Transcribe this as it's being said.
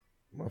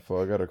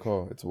fault. I got a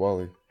call. It's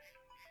Wally.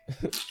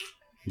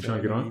 You trying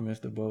to get on? You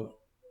missed the boat.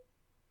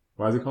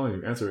 Why is he calling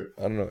you? Answer it.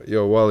 I don't know.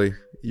 Yo, Wally,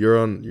 you're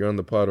on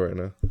the pod right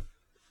now.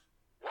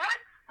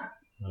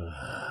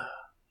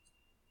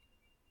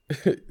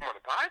 You on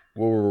the pod?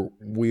 Well,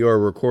 we are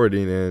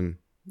recording, and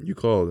you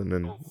called, and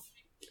then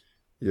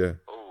yeah.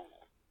 Oh.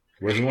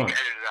 Where's he You want? can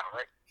edit it out,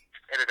 right?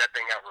 Edit that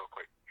thing out real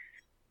quick.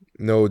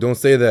 No, don't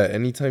say that.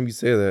 Anytime you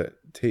say that,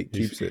 Tate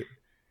keeps it.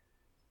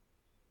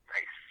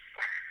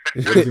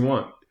 Nice. What does he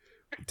want?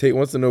 Tate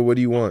wants to know, what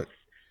do you want?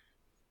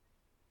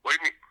 What do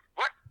you mean?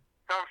 What?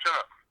 Tell him shut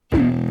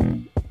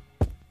up.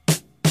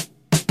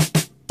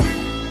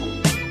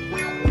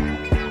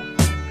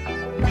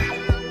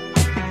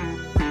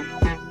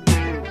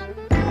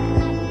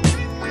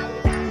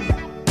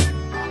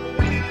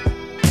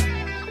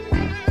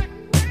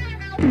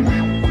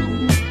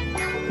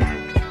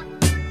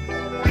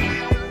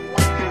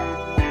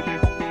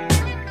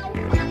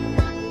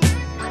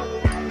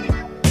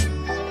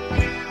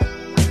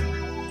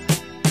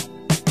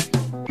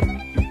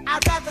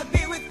 I'd rather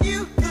be with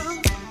you,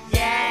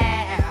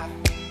 yeah.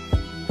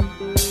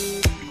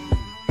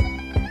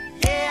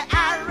 Yeah,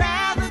 I'd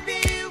rather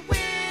be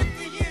with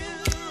you.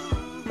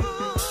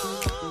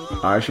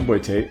 All right, it's your boy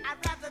Tate.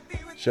 I'd rather be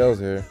with Shell's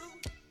here.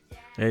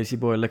 Hey, it's your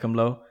boy Lick 'em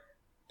Low.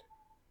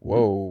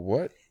 Whoa,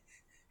 what?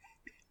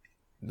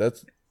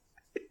 That's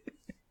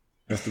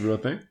That's the real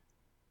thing.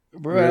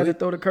 Bro, I had to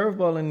throw the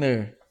curveball in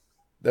there.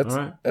 that's All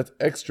right. that's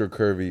extra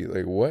curvy.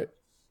 Like what?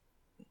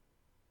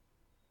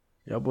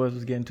 Y'all boys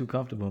was getting too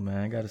comfortable, man.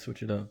 I got to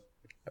switch it up.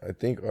 I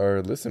think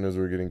our listeners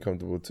were getting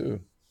comfortable too.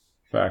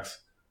 Facts.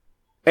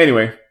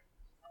 Anyway,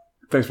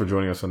 thanks for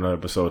joining us on another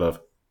episode of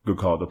Good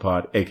Call the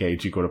Pod, aka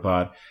Chico the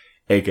Pod,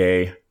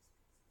 aka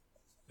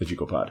the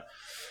Chico Pod.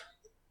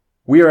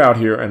 We are out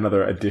here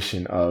another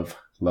edition of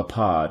La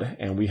Pod,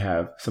 and we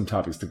have some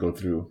topics to go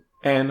through.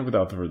 And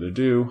without further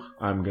ado,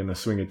 I'm gonna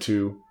swing it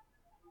to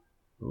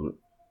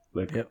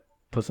Lick Yep.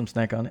 Put some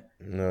snack on it.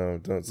 No,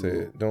 don't say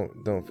it.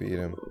 Don't feed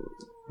him.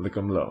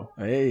 'em low.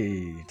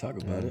 Hey, talk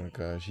Oh about my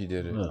gosh, he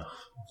did it.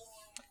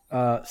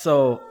 Ugh.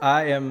 So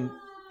I am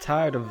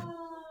tired of.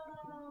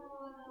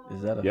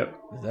 Is that a? Yep.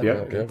 Is that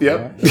Yep. a,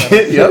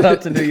 Yep. Shout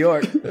out to New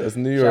York. That's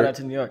New Shout York. out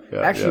to New York.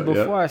 Yeah, Actually, yeah,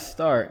 before I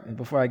start and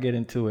before I get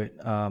into it,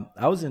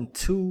 I was in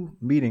 2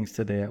 meetings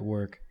today at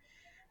work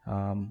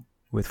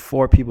with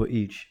 4 people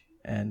each.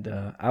 And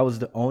I was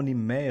the only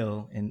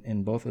male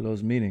in both of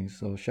those meetings.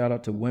 So shout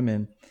out to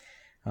women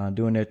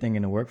doing their thing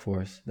in the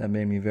workforce. That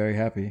made me very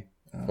happy.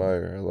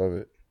 Fire. I love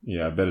it.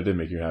 Yeah, I bet it did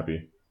make you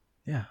happy.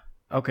 Yeah.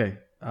 Okay.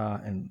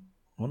 And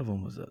one of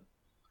them was a.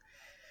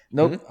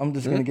 Nope. I'm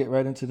just gonna get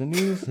right into the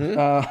news.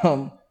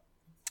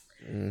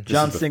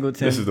 John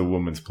Singleton. This is the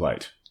woman's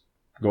plight.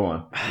 Go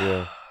on.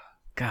 Yeah.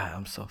 God,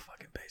 I'm so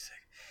fucking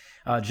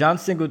basic. John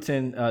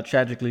Singleton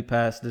tragically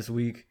passed this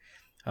week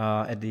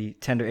at the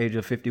tender age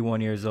of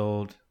 51 years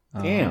old.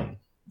 Damn.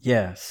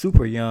 Yeah,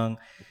 super young.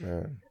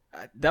 Man.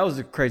 That was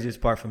the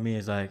craziest part for me,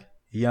 is like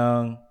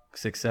young,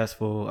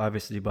 successful,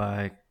 obviously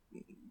by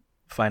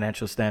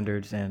financial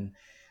standards, and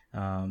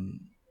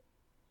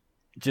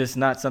just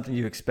not something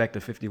you expect a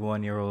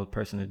 51-year-old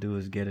person to do,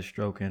 is get a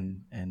stroke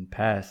and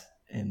pass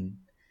in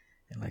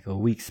like a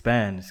week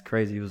span. It's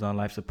crazy. He was on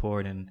life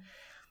support, and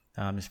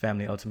his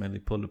family ultimately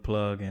pulled the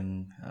plug,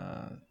 and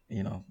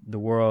the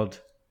world,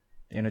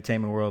 the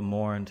entertainment world,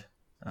 mourned,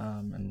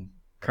 and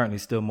currently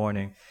still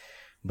mourning.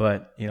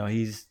 But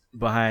he's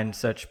behind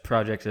such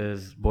projects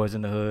as Boys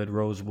in the Hood,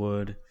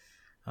 Rosewood,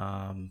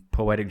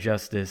 Poetic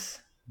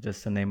Justice,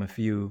 just to name a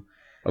few.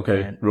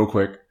 Okay, And- real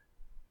quick.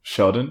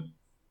 Sheldon,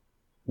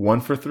 1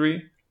 for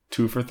 3,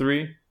 2 for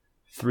 3,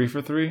 3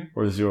 for 3,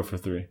 or 0 for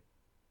 3?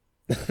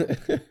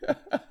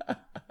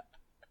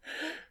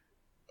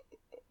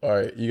 All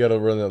right, you gotta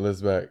run that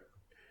list back.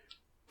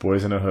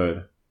 Boys in the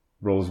Hood,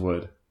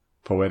 Rosewood,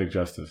 Poetic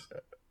Justice.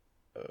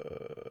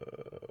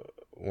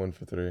 1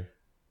 for 3.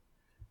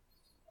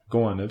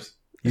 Go on, Nibs.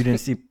 You didn't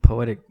see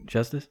Poetic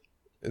Justice?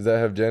 Does that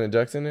have Janet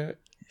Jackson in it?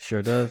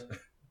 Sure does.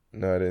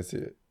 No, I didn't see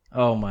it.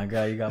 Oh my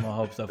God, you got my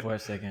hopes up for a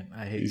second.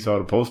 I hate You you. saw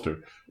the poster.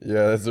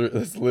 Yeah,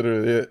 that's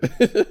literally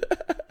it.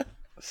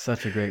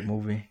 Such a great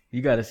movie.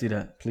 You got to see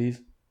that,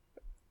 please.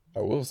 I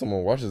will if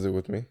someone watches it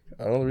with me.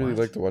 I don't really What?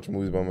 like to watch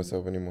movies by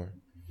myself anymore.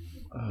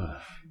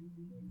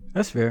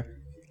 That's fair.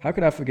 How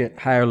could I forget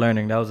Higher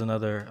Learning? That was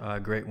another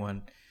great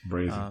one.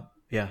 Brazen.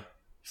 Yeah.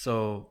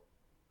 So,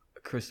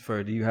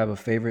 Christopher, do you have a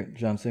favorite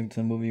John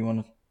Singleton movie you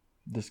want to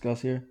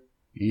discuss here?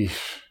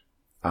 Yeesh.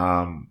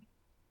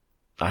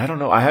 I don't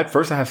know. I had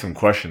some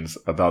questions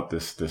about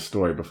this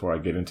story before I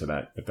get into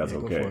that, if that's Yeah,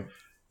 go for okay. it.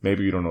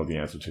 Maybe you don't know the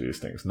answer to these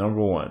things.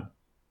 Number 1,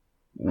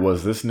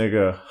 was this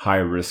nigga high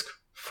risk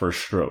for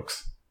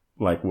strokes?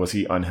 Like, was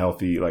he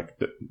unhealthy? Like,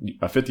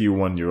 a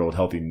 51-year-old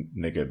healthy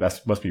nigga, that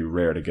must be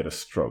rare to get a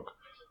stroke.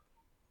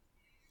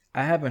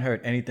 I haven't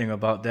heard anything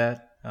about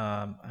that.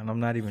 And I'm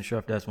not even sure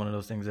if that's one of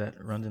those things that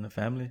runs in the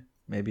family.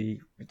 Maybe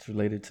it's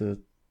related to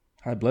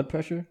high blood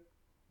pressure.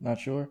 Not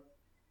sure.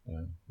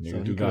 Yeah,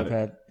 So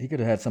he could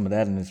have had some of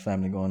that in his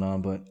family going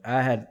on, but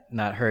I had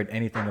not heard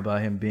anything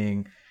about him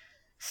being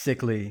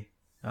sickly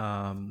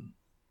in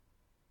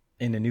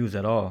the news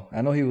at all.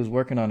 I know he was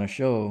working on a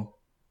show.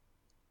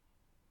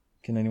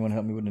 Can anyone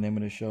help me with the name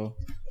of the show?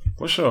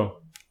 What show?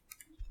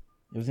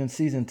 It was in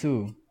season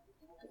 2.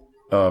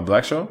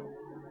 Black Show?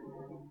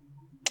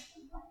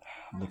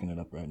 I'm looking it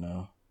up right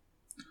now.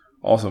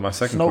 Also, my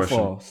second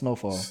question.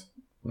 Snowfall.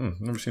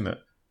 Never seen that.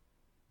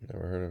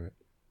 Never heard of it.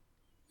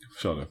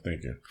 Shut up.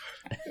 Thank you.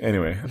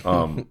 Anyway,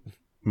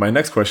 my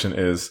next question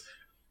is,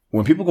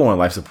 when people go on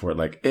life support,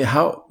 like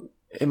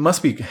it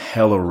must be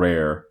hella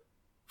rare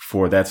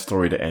for that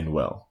story to end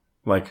well.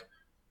 Like,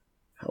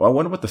 I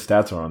wonder what the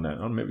stats are on that.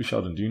 I don't know, maybe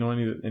Sheldon, do you know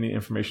any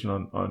information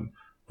on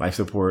life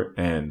support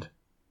and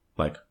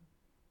like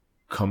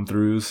come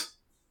throughs?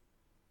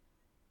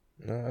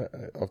 No,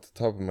 off the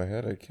top of my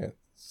head, I can't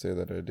say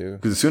that I do.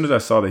 Because as soon as I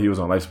saw that he was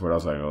on life support, I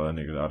was like, oh, that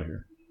nigga's out of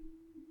here.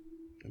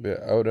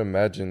 But I would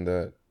imagine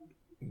that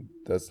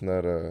that's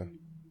not a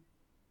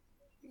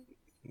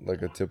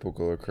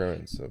typical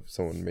occurrence of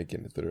someone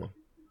making it through.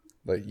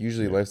 Like,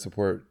 usually life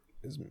support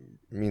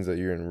means that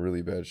you're in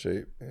really bad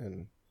shape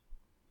and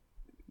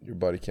your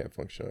body can't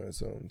function on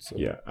its own. So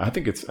yeah, I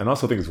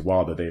also think it's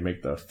wild that they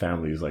make the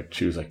families like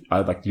choose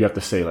you have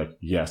to say like,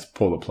 yes,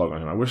 pull the plug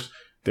on him. I wish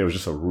there was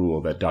just a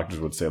rule that doctors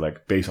would say,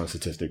 like, based on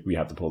statistic, we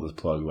have to pull this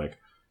plug, like,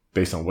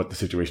 based on what the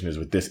situation is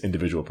with this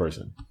individual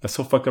person. That's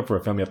so fucked up for a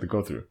family to have to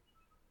go through.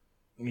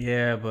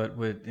 Yeah, but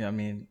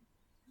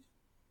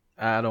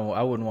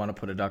I wouldn't want to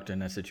put a doctor in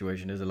that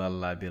situation. There's a lot of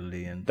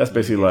liability and That's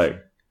basically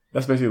like,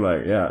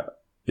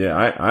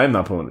 I'm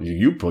not pulling.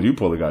 You pull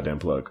the goddamn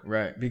plug.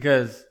 Right,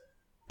 because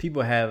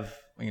people have,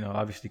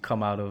 obviously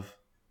come out of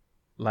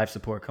life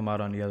support, come out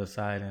on the other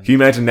side. And Can you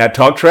imagine that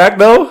talk track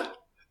though?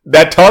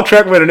 That talk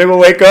track when a nigga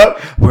wake up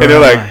and they're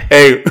like,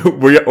 "Hey,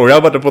 were y'all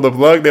about to pull the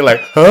plug?" They're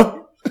like,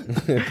 "Huh?"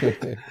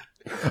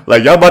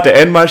 Like, y'all about to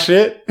end my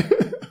shit?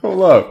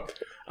 Hold up,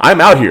 I'm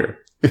out here.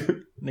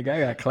 Nigga, I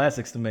got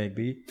classics to make,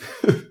 B.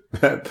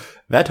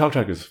 that talk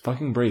track is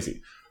fucking brazy.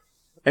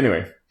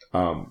 Anyway,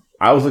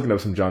 I was looking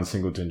up some John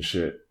Singleton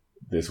shit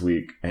this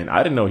week, and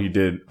I didn't know he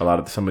did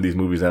some of these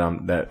movies I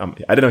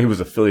didn't know he was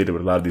affiliated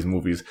with a lot of these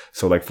movies.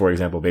 So, like, for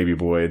example, Baby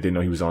Boy, I didn't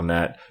know he was on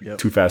that. Yep.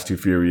 Too Fast, Too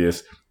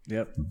Furious.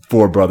 Yep.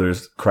 Four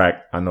Brothers,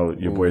 Crack. I know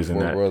your boy's in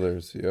that. Four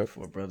Brothers, yep.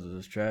 Four Brothers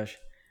is trash.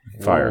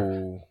 Fire.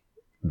 Ooh.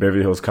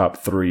 Beverly Hills Cop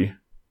 3.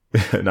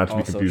 Not to be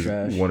Also confused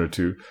trash. 1 or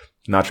 2.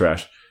 Not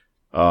trash.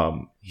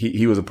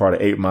 He was a part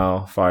of 8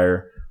 Mile,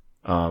 Fire.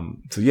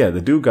 So yeah,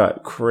 the dude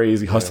got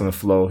crazy. Hustle and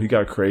Flow. He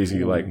got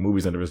crazy like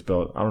movies under his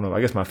belt. I don't know.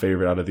 I guess my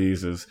favorite out of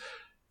these is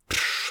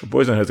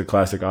Boys on Head's a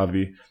classic,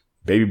 Avi.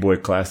 Baby Boy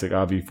classic,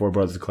 Avi. Four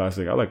Brothers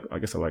classic. I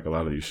guess I like a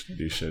lot of these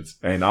shits.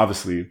 And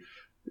obviously,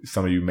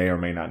 some of you may or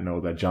may not know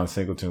that John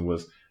Singleton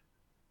was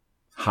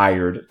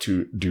hired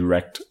to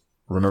direct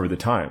Remember the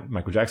Time,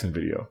 Michael Jackson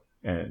video.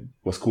 And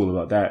what's cool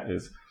about that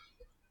is,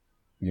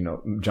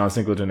 John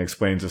Singleton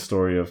explains the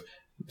story of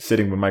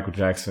sitting with Michael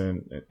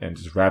Jackson and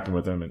just rapping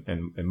with him.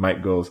 And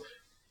Mike goes,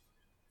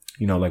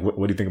 like, what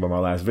do you think about my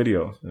last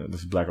video?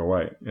 This is black or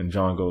white. And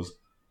John goes,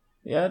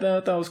 yeah,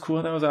 that was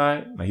cool. That was all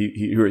right. Like,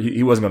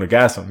 he wasn't going to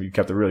gas him. He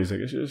kept it real. He's like,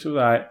 it was all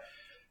right.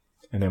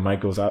 And then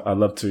Mike goes, I'd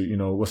love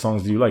to, what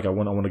songs do you like? I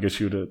want to get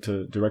you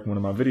to direct one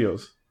of my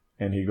videos.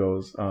 And he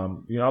goes, I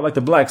like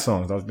the black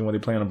songs. I was doing what they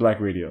play on the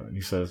black radio. And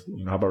he says,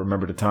 how about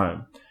Remember the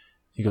Time?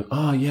 He goes,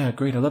 oh yeah,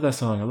 great. I love that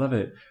song. I love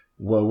it.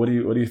 Well, what do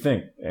you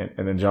think?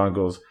 And then John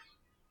goes,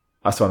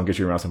 I saw him get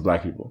you around some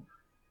black people.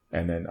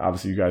 And then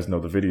obviously you guys know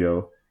the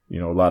video, a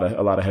lot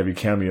of heavy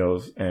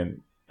cameos.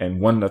 And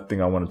one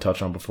thing I want to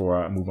touch on before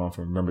I move on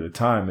from Remember the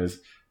Time is,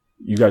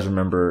 you guys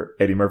remember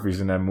Eddie Murphy's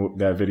in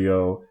that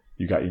video.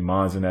 You got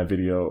Iman's in that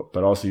video,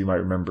 but also you might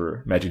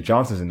remember Magic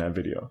Johnson's in that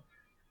video.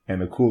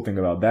 And the cool thing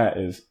about that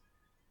is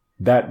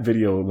that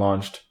video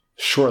launched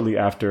shortly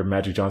after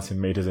Magic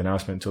Johnson made his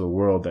announcement to the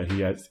world that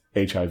he had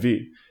HIV.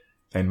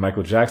 And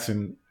Michael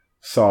Jackson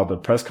saw the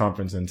press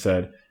conference and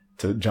said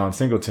to John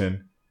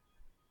Singleton,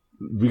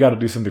 we got to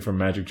do something for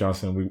Magic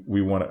Johnson.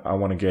 I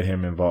want to get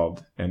him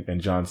involved.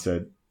 And John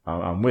said,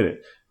 I'm with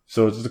it.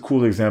 So it's just a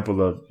cool example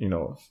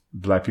of,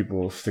 black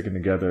people sticking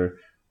together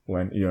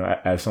when,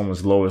 at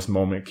someone's lowest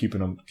moment, keeping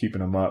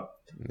them up.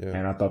 Yeah.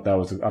 And I thought that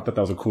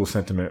was a cool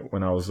sentiment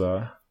when I was,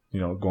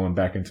 going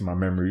back into my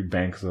memory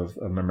banks of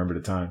Remember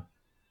the Time.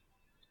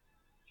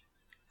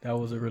 That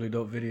was a really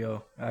dope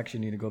video. I actually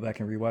need to go back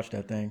and rewatch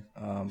that thing.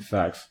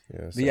 Facts.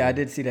 But yeah, I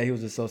did see that he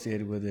was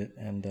associated with it,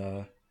 and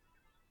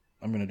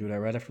I'm gonna do that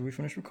right after we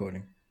finish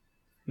recording.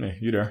 Hey,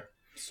 you there?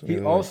 He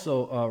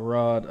also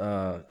Rod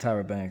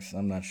Tyra Banks.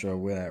 I'm not sure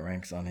where that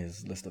ranks on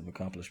his list of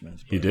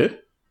accomplishments. He did? Yeah,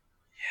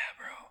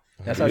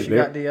 bro. That's how she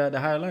got the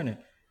higher learning.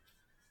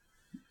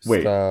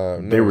 Wait,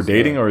 they were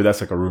dating, or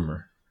that's like a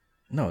rumor?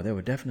 No, they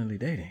were definitely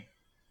dating.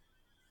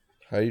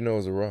 How do you know it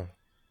was a raw?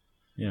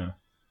 Yeah.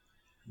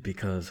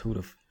 Because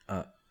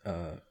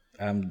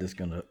I'm just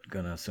gonna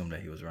assume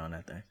that he was around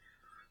that thing.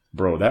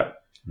 Bro,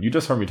 you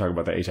just heard me talk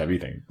about that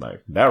HIV thing.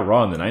 Like, that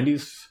Raw in the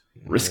 90s,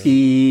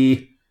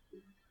 risky.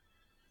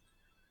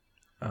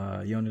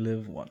 You only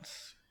live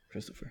once,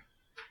 Christopher.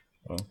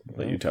 Well,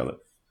 let you tell it.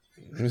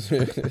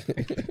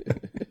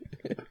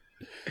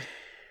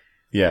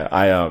 Yeah,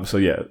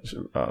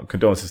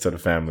 condolences to the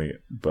family,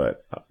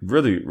 but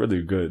really,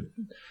 really good.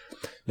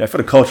 Yeah, for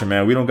the culture,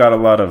 man. We don't got a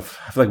lot of.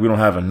 I feel like we don't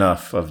have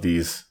enough of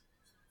these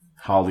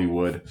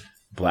Hollywood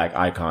black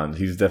icons.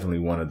 He's definitely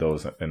one of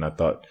those, and I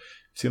thought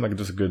he seemed like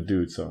just a good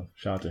dude. So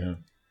shout out to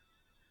him.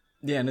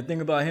 Yeah, and the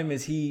thing about him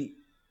is he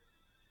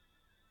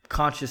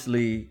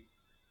consciously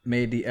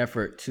made the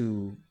effort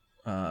to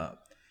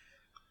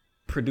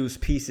produce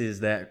pieces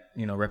that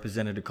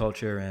represented the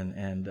culture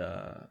and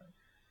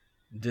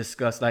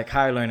discuss, like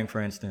Higher Learning,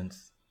 for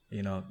instance.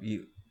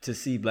 To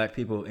see black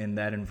people in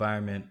that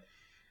environment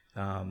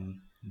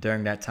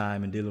during that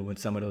time and dealing with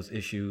some of those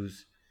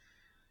issues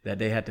that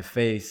they had to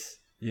face,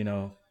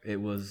 it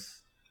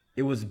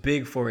was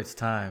big for its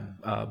time.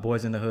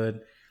 Boys in the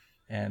Hood,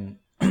 and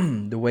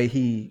the way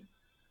he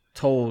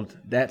told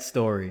that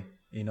story,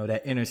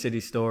 that inner city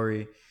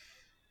story,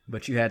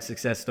 but you had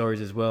success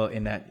stories as well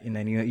in that. And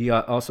then you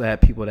also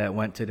had people that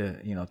went to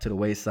the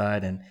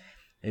wayside, and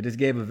it just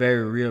gave a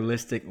very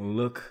realistic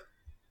look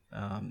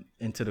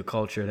into the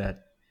culture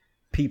that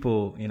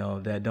people,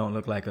 that don't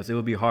look like us, it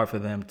would be hard for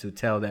them to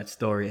tell that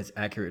story as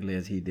accurately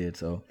as he did.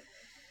 So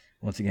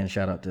once again,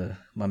 shout out to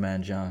my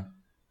man, John.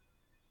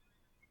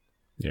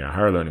 Yeah,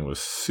 Higher Learning was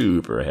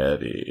super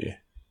heavy.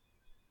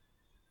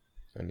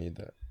 I need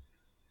that.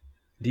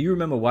 Do you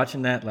remember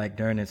watching that like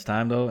during its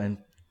time though and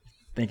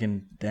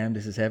thinking, damn,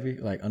 this is heavy,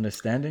 like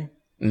understanding?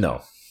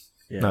 No,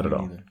 Yeah, not at me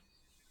all. neither.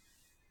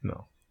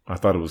 No, I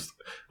thought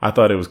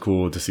it was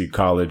cool to see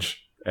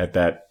college at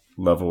that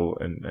level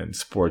and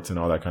sports and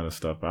all that kind of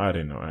stuff. But I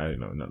didn't know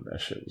none of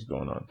that shit was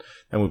going on.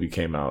 That movie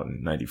came out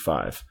in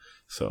 '95,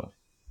 so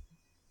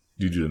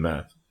you do the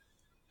math.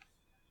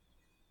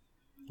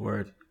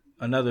 Word.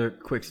 Another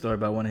quick story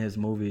about one of his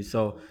movies.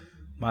 So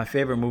my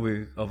favorite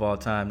movie of all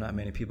time, not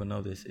many people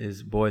know this,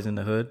 is Boys in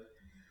the Hood.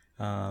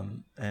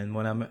 And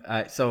when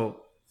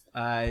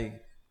I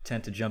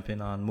tend to jump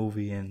in on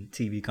movie and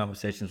TV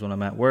conversations when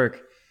I'm at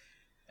work.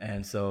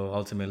 And so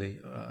ultimately,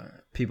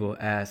 people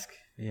ask,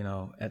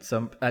 at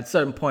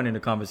certain point in the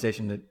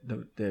conversation,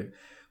 the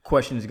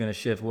question is going to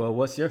shift. Well,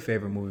 what's your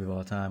favorite movie of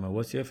all time? Or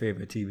what's your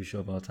favorite TV show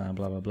of all time?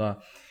 Blah, blah, blah.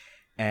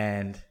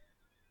 And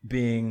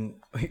being,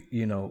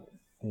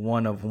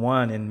 one of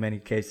one in many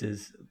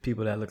cases,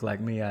 people that look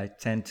like me, I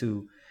tend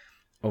to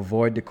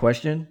avoid the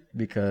question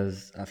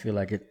because I feel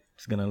like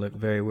it's going to look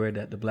very weird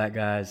that the black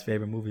guy's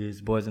favorite movie is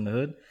Boys in the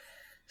Hood.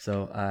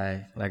 So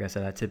I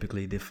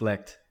typically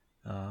deflect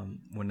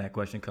when that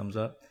question comes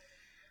up.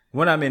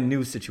 When I'm in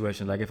news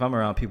situations, like if I'm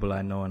around people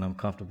I know and I'm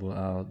comfortable,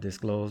 I'll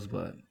disclose.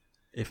 But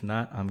if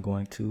not, I'm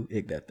going to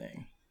ignore that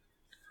thing.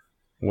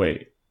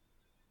 Wait,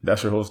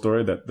 that's your whole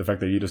story? That the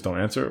fact that you just don't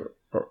answer,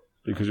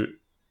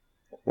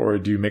 or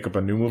do you make up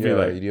a new movie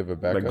Yeah, you have a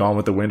backup. like Gone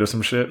with the Wind or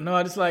some shit? No,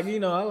 I just like,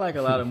 I like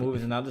a lot of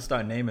movies and I'll just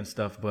start naming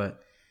stuff,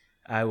 but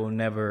I will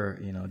never,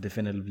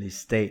 definitively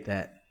state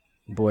that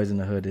Boys in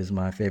the Hood is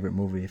my favorite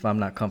movie if I'm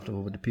not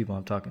comfortable with the people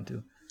I'm talking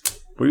to.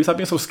 Well, you stop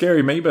being so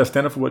scary, man. You better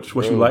stand up for what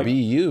you like. Be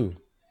you.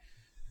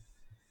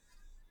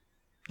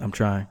 I'm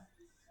trying.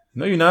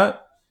 No, you're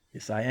not.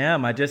 Yes, I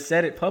am. I just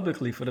said it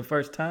publicly for the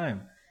first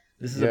time.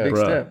 This is a big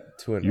bruh. step.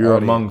 To an You're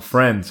audience. among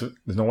friends.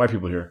 There's no white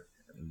people here.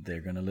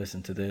 They're going to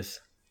listen to this.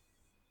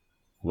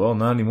 Well,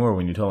 not anymore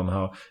when you tell them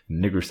how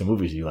niggers the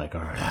movies you like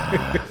are.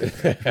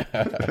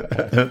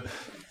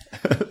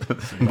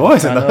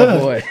 Boys in the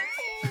Hood. Boy.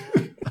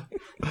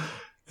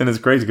 And it's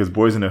crazy because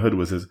Boys in the Hood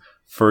was his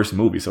first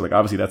movie. So, like,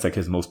 obviously that's, like,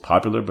 his most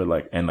popular, but,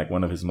 like, and, like,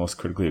 one of his most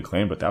critically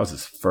acclaimed. But that was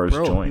his first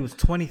Bro, joint. he was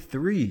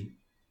 23.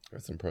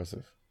 That's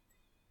impressive.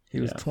 He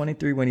was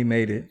 23 when he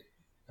made it.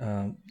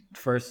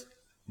 First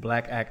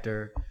black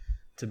actor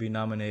to be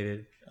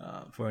nominated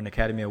for an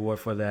Academy Award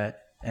for that.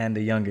 And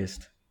the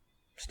youngest.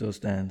 Still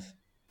stands.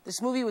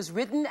 This movie was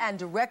written and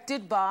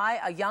directed by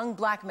a young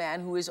black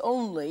man who is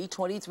only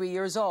 23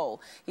 years old.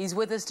 He's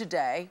with us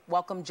today.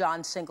 Welcome,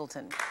 John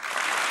Singleton.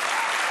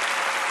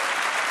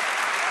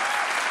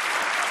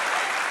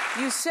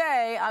 You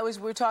say, we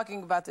were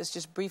talking about this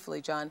just briefly,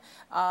 John,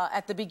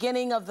 at the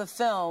beginning of the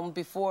film,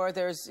 before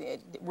there's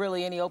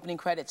really any opening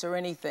credits or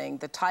anything,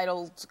 the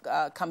title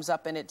comes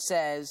up and it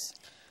says,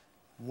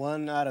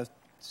 1 out of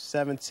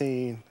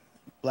 17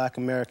 black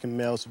American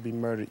males will be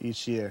murdered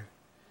each year,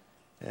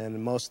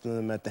 and most of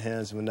them at the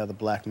hands of another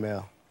black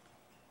male.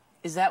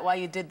 Is that why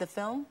you did the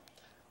film?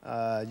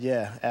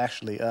 Yeah,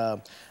 actually.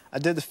 I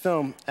did the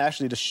film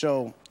actually to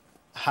show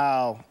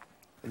how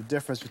the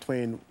difference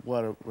between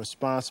what a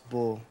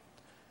responsible,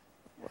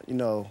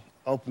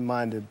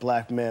 open-minded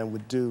black man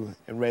would do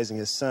in raising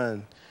his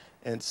son.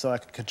 And so I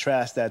could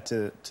contrast that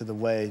to the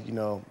way,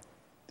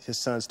 his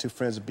son's two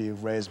friends would be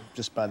raised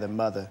just by their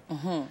mother.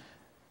 Mm-hmm.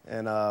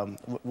 And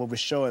what we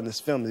show in this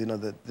film,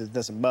 that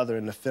there's a mother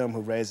in the film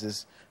who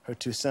raises her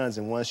two sons,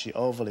 and one she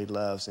overly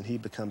loves, and he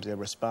becomes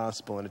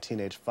irresponsible and a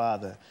teenage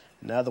father.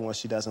 And the other one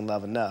she doesn't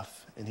love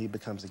enough, and he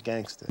becomes a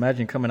gangster.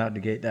 Imagine coming out the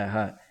gate that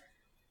hot.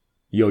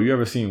 Yo, you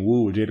ever seen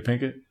Woo with Jada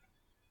Pinkett?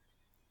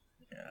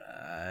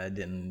 I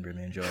didn't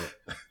really enjoy it.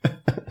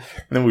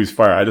 That movie's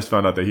fire. I just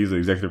found out that he's the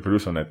executive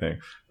producer on that thing.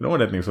 No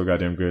wonder that thing's so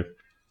goddamn good.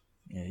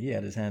 Yeah, he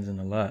had his hands in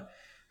a lot.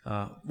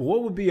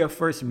 What would be your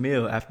first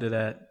meal after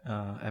that?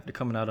 After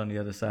coming out on the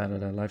other side of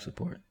that life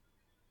support?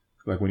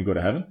 Like when you go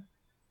to heaven?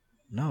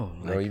 No,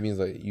 No, he means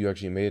like you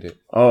actually made it.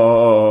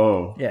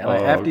 Oh. yeah,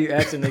 like after you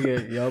ask a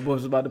nigga, yo, boy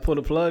was about to pull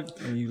the plug,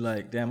 and you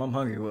like, damn, I'm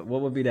hungry.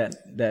 What would be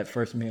that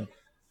first meal?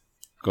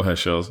 Go ahead,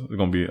 Shells. There's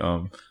gonna be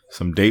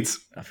some dates.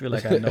 I feel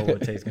like I know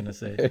what Tate's gonna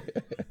say.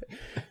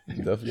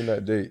 Definitely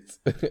not dates.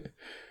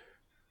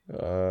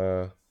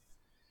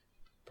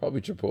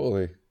 Probably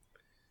Chipotle.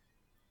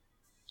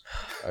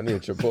 I need a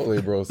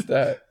Chipotle, bro.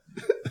 Stat.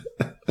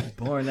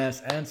 Boring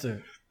ass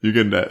answer. You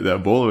getting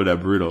that bowl or that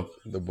burrito?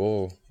 The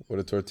bowl with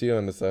a tortilla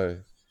on the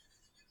side.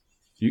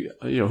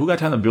 Who got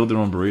time to build their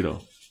own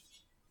burrito?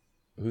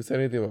 Who said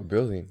anything about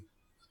building?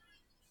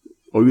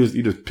 Or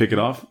you just pick it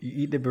off?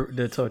 You eat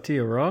the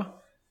tortilla raw?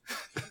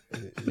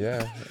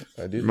 Yeah,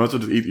 I You do. might as well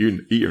just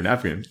eat your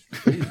napkin.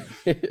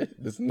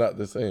 It's not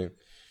the same.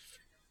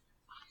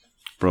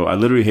 Bro, I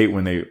literally hate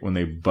when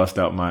they bust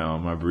out my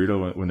my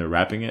burrito when they're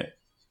wrapping it,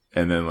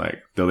 and then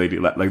like the lady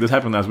like this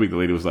happened last week. The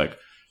lady was like,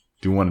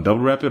 "Do you want to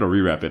double wrap it or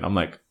rewrap it?" I'm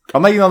like,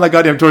 "I'm not eating on that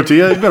goddamn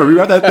tortilla. You better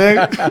rewrap that thing."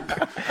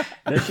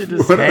 That shit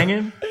just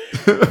hanging?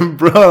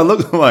 Bro, I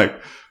look like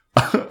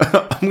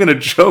I'm gonna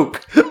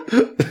choke.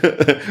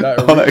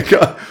 all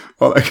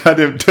that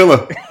goddamn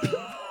tilla.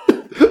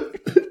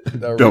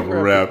 That Double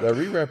wrap. That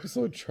rewrap is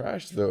so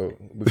trash though,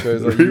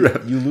 because like,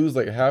 Rewrap. you lose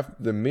like half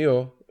the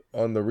meal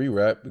on the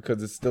rewrap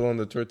because it's still on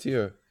the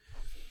tortilla.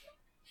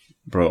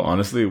 Bro,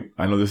 honestly,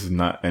 I know this is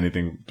not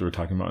anything we're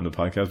talking about in the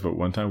podcast, but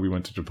one time we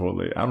went to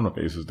Chipotle. I don't know if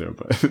Ace was there,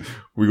 but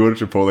we go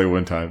to Chipotle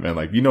one time, and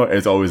like,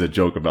 it's always a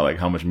joke about like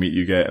how much meat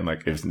you get, and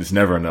like it's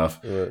never enough.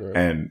 Right.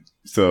 And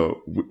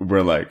so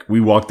we're like, we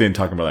walked in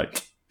talking about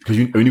like, because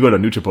when you go to a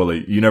new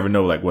Chipotle, you never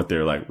know like what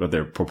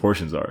their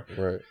proportions are.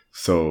 Right.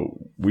 So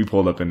we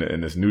pulled up in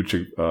this new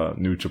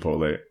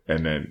Chipotle,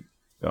 and then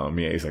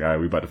me and Ace like, all right,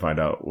 we about to find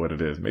out what it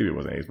is. Maybe it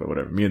wasn't Ace, but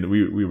whatever. We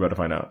were about to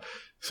find out.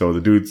 So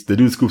the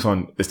dude scoops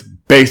on this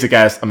basic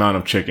ass amount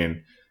of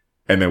chicken,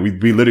 and then we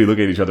literally look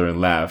at each other and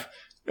laugh,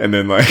 and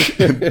then like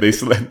they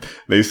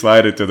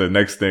slide it to the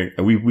next thing,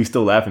 and we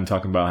still laughing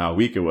talking about how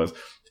weak it was,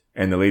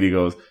 and the lady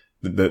goes,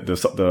 the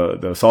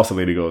salsa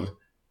lady goes,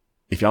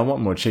 if y'all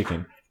want more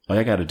chicken, all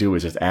I got to do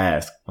is just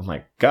ask. I'm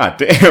like, God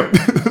damn.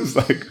 It's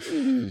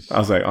like, I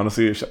was like,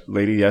 honestly,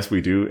 lady, yes,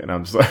 we do. And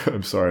I'm just like,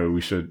 I'm sorry.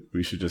 We should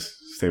just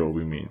say what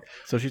we mean.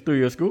 So she threw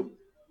you a scoop?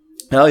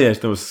 Hell yeah,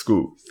 there was a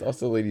scoop.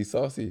 Salsa lady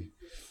saucy.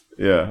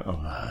 Yeah.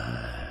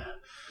 Oh.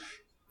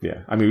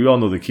 Yeah. I mean, we all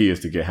know the key is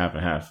to get half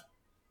and half.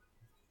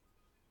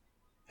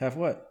 Half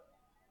what?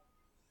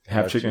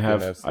 Half chicken,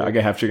 half steak. I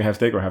get half chicken, half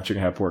steak, or half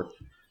chicken, half pork.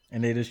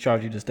 And they just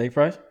charge you the steak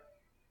price?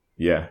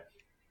 Yeah.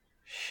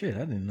 Shit, I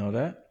didn't know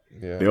that.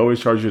 Yeah. They always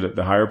charge you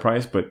the higher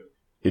price, but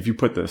if you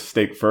put the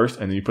steak first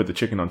and then you put the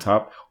chicken on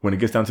top, when it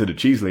gets down to the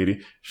cheese lady,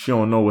 she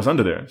don't know what's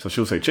under there. So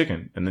she'll say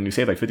chicken, and then you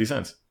save like 50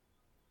 cents.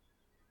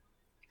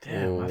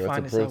 Damn, Oh, I that's find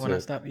a this out pro when I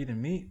tip. stop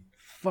eating meat.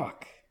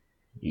 Fuck.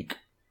 Eek.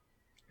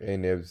 Hey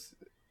Nibs,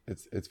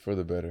 it's for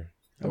the better.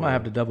 I might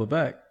have to double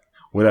back.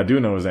 What I do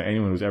know is that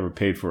anyone who's ever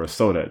paid for a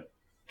soda at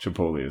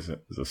Chipotle is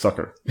a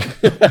sucker.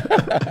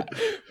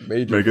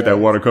 Major Better get that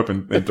water cup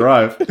and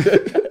thrive.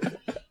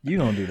 You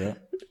don't do that.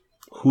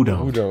 Who don't?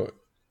 Who don't?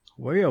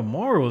 Where your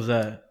morals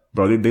at?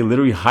 Bro, they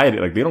literally hide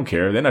it. Like, they don't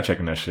care. They're not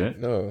checking that shit.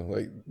 No,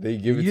 like they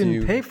give it You to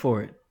didn't you. pay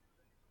for it.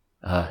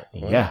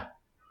 Yeah.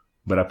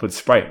 But I put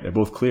Sprite. They're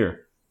both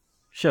clear.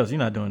 Shells, you're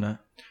not doing that.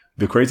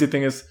 The crazy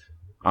thing is,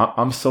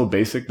 I'm so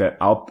basic that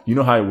you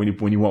know how when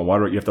you want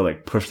water, you have to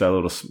like push that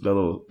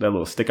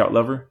little stick out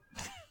lever,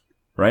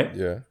 right?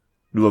 Yeah.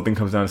 The little thing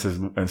comes down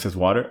and says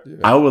water. Yeah.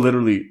 I will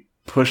literally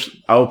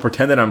I will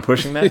pretend that I'm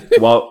pushing that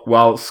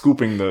while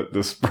scooping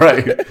the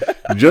Sprite,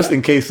 just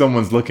in case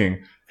someone's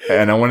looking,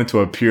 and I want it to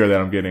appear that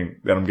I'm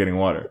getting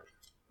water.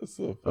 That's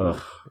so funny.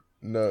 Ugh.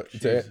 No,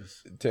 to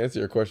answer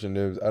your question,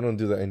 Nibs, I don't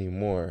do that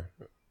anymore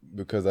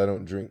because I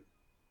don't drink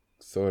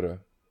soda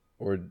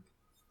or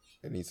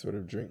any sort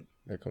of drink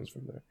that comes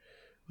from there.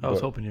 I was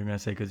But- hoping you were gonna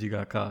say because you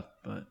got caught,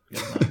 but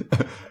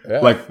Yeah,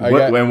 Like,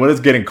 what is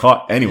getting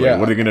caught anyway? Yeah,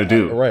 what are they gonna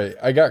do? Right.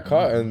 I got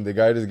caught and the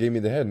guy just gave me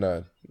the head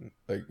nod.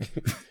 Like,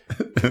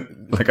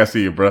 Like, I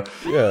see you, bro.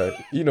 yeah,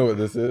 you know what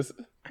this is.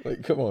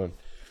 Like, come on.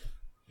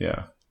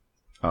 Yeah.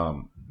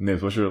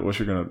 Nibs, what's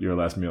your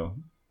last meal?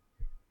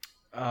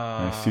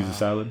 Caesar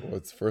salad?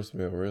 What's first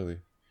meal, really?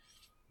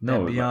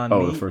 No. Beyond the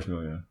Meat? first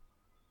meal. Yeah.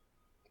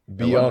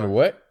 Beyond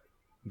what?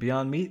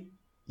 Beyond Meat,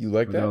 You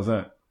like What the hell's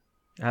that?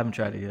 that? I haven't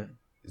tried it yet.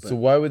 So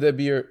why would that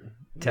be your...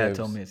 Tad Nibs?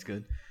 told me it's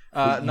good.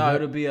 You No, had-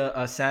 it'll be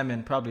a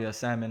salmon, probably a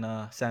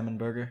salmon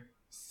burger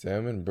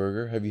Salmon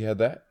burger? Have you had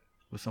that?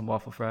 with some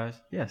waffle fries.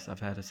 Yes, I've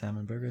had a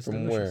salmon burger. It's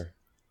From delicious. where?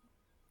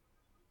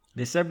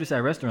 They serve this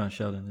at restaurants,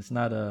 Sheldon. It's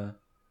not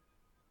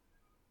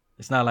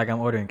like I'm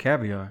ordering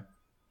caviar.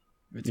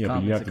 It's Yeah, but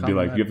com- you it's have a to be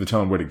like, common you have to tell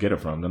them where to get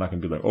it from. They're not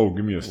gonna be like, oh,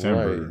 give me a salmon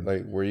Right. burger.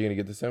 Like, where are you going to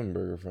get the salmon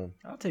burger from? item.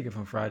 I'll take it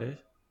from Fridays.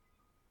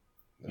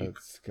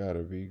 That's gotta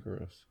be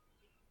gross.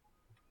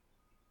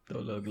 Throw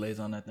a little glaze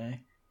on that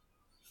thing.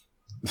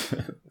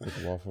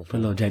 With waffle Put a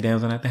little Jack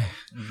Daniels on that thing.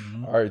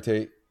 Mm-hmm. All right,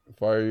 Tate.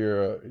 Fire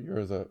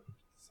yours up.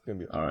 It's gonna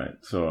be All right.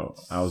 So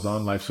I was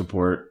on life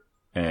support,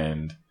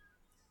 and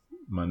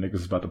my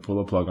niggas about to pull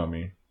a plug on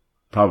me,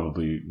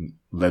 probably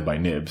led by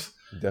Nibs.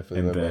 definitely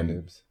And led by then-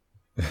 Nibs.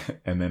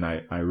 And then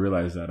I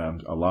realized that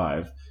I'm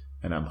alive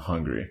and I'm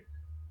hungry.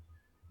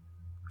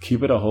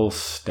 Keep it a whole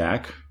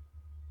stack.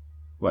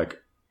 Like,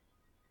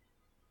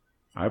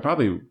 I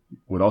probably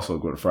would also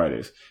go to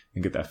Fridays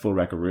and get that full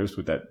rack of ribs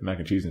with that mac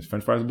and cheese and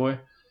french fries, boy,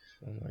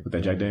 Oh my with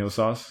that Jack goodness. Daniel's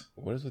sauce.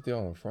 What is with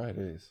y'all on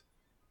Fridays?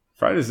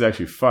 Fridays is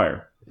actually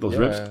fire. Those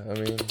ribs, I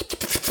mean,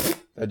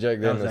 that Jack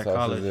That was Daniel's at sauce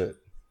college. is it.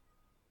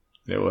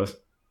 it was.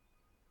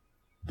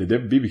 The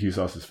dip BBQ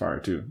sauce is fire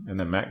too, and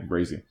then mac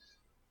brazy.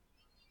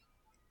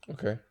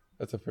 Okay,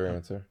 that's a fair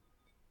answer.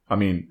 I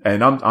mean,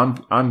 and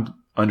I'm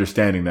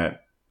understanding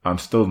that I'm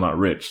still not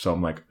rich, so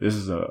I'm like, this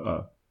is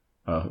a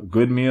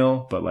good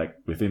meal, but like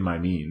within my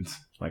means.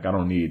 Like, I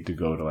don't need to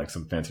go to like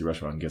some fancy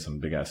restaurant and get some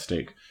big ass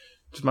steak.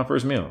 Just my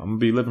first meal. I'm gonna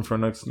be living for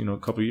the next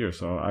couple of years,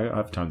 so I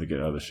have time to get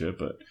other shit.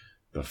 But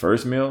the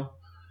first meal,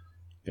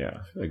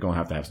 yeah, they're gonna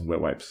have to have some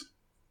wet wipes.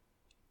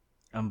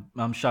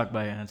 I'm shocked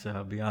by your answer.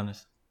 I'll be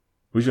honest.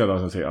 What you thought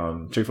I was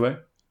gonna say? Chick-fil-A?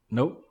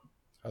 Nope.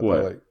 I What?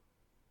 thought, like,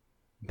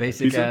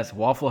 Basic Pizza? ass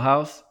Waffle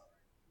House.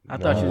 I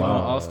thought you was Wow.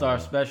 going All Star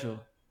Special.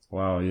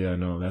 Wow, yeah,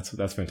 no, that's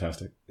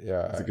fantastic.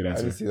 yeah, That's a good I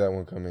answer. didn't see that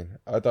one coming.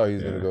 I thought he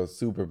was Yeah. gonna go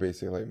super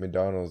basic, like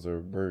McDonald's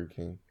or Burger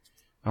King.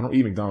 I don't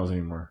eat McDonald's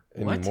anymore.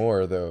 What?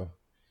 Anymore though.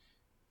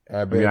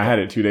 I mean, I had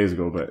it 2 days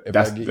ago, but if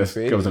that's I get you that was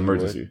faded, an you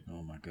emergency.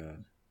 Oh my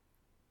god.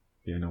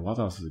 Yeah, no,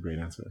 Waffle House is a great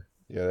answer.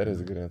 Yeah, that is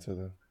a good answer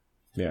though.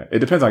 Yeah, it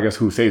depends, I guess,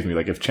 who saves me.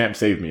 Like, if Champ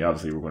saved me,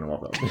 obviously we're going to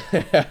Waffle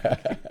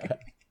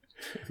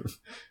House.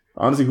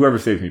 Honestly, whoever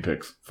saves me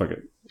picks. Fuck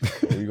it.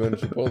 You going to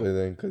Chipotle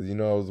then? Because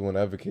I was the one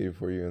advocating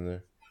for you in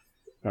there.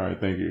 All right,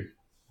 thank you.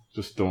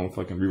 Just don't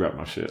fucking rewrap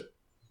my shit.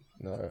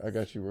 No, I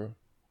got you, bro.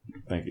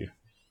 Thank you.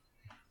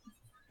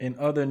 In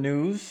other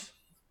news,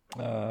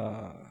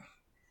 not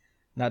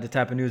the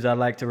type of news I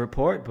like to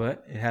report,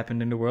 but it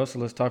happened in the world, so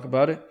let's talk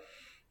about it.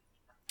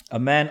 A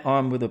man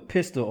armed with a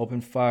pistol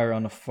opened fire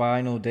on the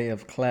final day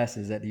of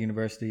classes at the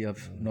University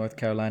of North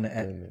Carolina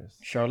at Goodness.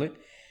 Charlotte,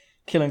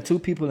 killing 2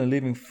 people and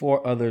leaving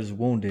 4 others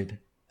wounded,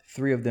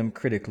 3 of them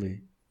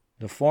critically.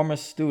 The former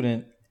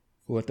student,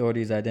 who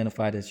authorities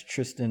identified as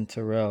Tristan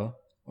Terrell,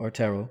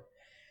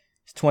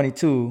 is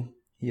 22.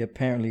 He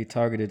apparently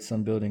targeted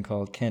some building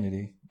called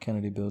Kennedy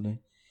Building.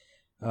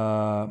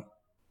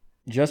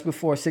 Just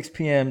before 6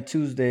 p.m.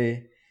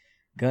 Tuesday,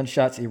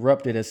 gunshots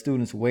erupted as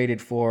students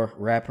waited for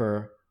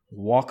rapper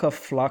Waka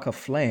Flocka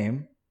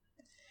Flame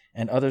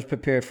and others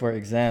prepared for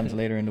exams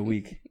later in the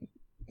week.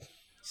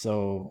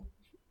 So,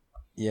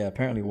 yeah,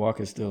 apparently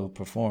Walker still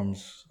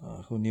performs.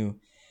 Who knew?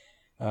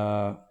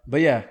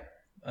 But yeah,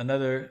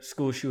 another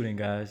school shooting,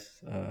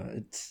 guys.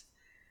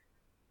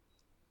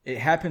 It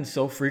happens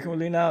so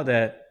frequently now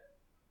that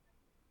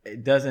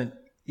it doesn't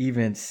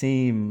even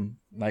seem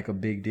like a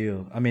big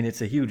deal. I mean,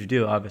 it's a huge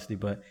deal, obviously,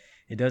 but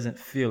it doesn't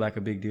feel like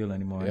a big deal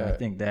anymore. And I Yeah.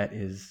 think that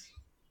is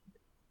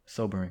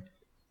sobering.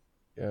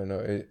 Yeah,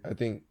 no, I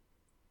think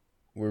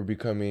we're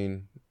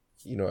becoming,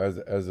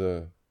 as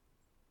a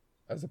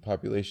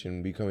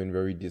population, becoming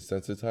very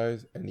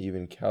desensitized and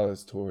even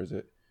callous towards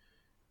it.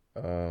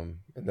 And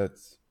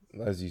that's,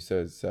 as you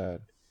said,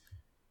 sad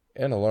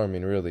and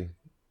alarming, really.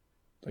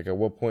 Like, at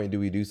what point do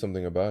we do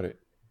something about it?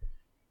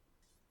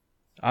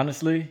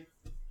 Honestly,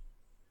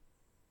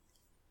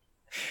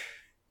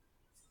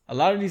 a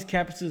lot of these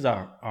campuses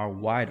are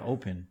wide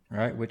open,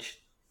 right? Which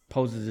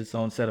poses its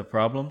own set of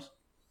problems.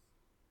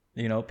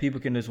 People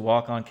can just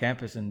walk on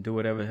campus and do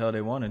whatever the hell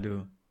they want to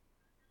do.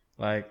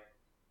 Like,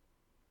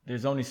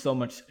 there's only so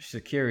much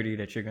security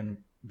that you're going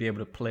to be able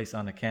to place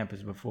on the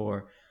campus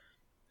before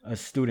a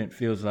student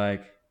feels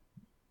like,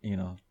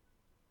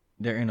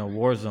 they're in a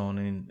war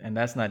zone, and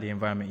that's not the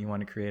environment you want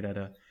to create at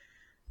a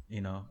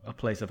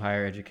place of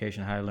higher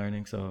education, higher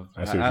learning. So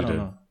I see what I you don't did.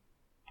 know.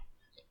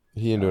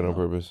 He didn't do it on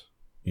purpose.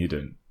 You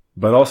didn't.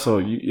 But also,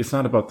 it's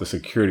not about the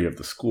security of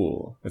the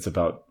school. It's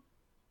about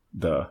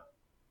the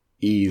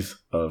ease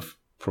of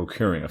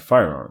procuring a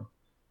firearm.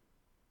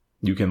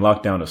 You can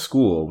lock down a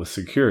school with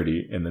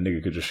security, and the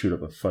nigga could just shoot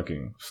up a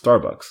fucking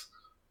Starbucks.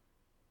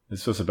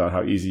 It's just about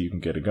how easy you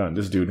can get a gun.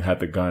 This dude had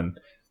the gun,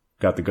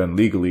 got the gun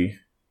legally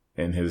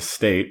in his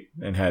state,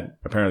 and had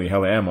apparently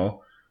hella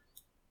ammo.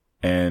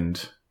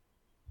 And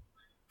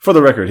for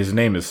the record, his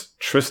name is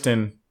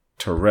Tristan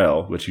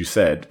Terrell, which you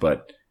said,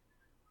 but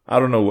I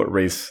don't know what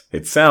race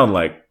it sound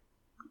like,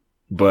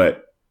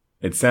 but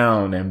it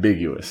sound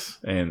ambiguous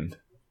and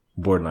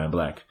borderline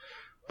black.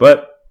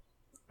 But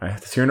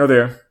that's here nor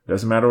there.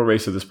 Doesn't matter what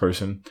race of this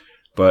person.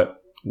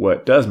 But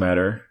what does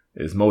matter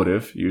is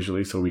motive,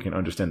 usually, so we can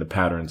understand the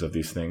patterns of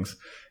these things.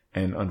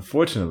 And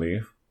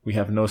unfortunately, we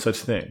have no such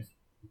thing.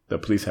 The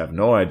police have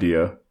no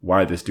idea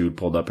why this dude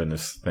pulled up in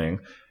this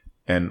thing.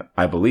 And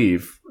I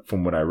believe,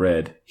 from what I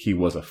read, he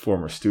was a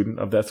former student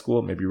of that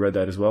school. Maybe you read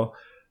that as well.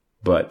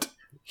 But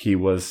he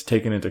was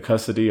taken into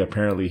custody.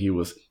 Apparently, he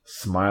was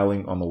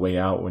smiling on the way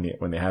out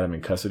when they had him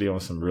in custody on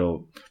some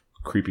real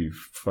creepy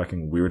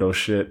fucking weirdo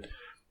shit.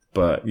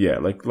 But yeah,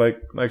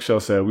 like Shell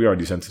said, we are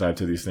desensitized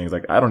to these things.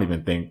 Like, I don't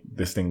even think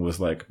this thing was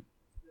like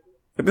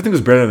the thing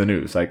was better than the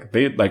news. Like,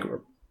 they like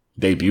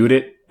debuted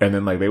it, and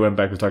then like they went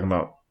back to talking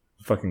about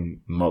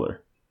fucking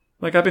Mueller.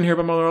 Like, I've been hearing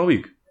about Mueller all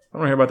week. I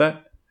don't hear about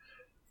that.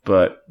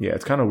 But yeah,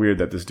 it's kind of weird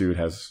that this dude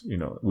has,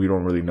 we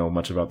don't really know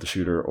much about the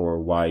shooter or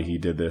why he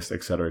did this,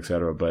 et cetera, et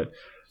cetera. But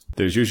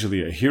there's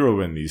usually a hero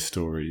in these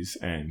stories.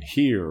 And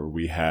here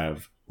we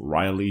have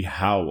Riley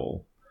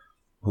Howell,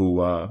 who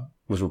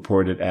was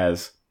reported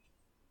as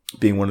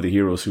being one of the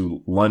heroes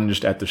who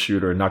lunged at the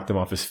shooter and knocked him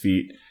off his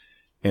feet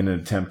in an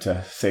attempt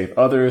to save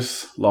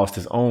others, lost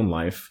his own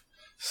life.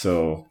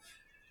 So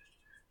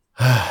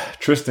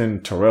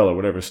Tristan Terrell, or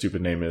whatever his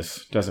stupid name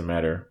is, doesn't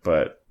matter.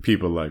 But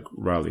people like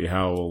Riley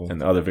Howell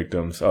and the other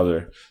victims,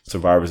 other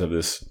survivors of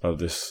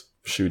this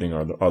shooting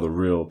are the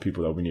real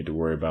people that we need to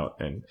worry about.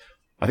 And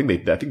I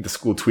think the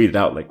school tweeted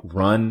out like,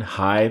 run,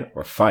 hide,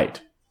 or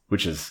fight,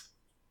 which is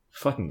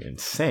fucking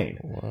insane.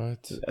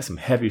 What? That's some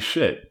heavy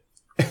shit.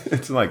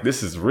 It's like,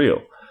 this is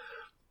real.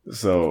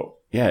 So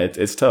yeah,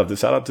 it's tough.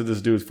 Shout out to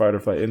this dude's fight or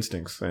flight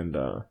instincts. And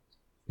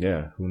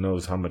yeah, who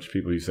knows how much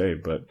people he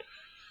saved, but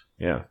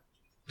yeah.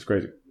 It's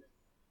crazy.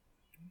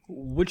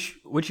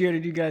 Which year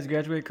did you guys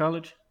graduate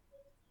college?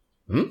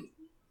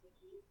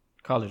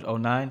 College,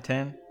 09,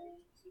 10?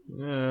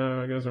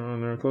 Yeah, I guess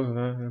around there.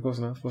 Close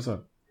enough. What's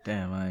up?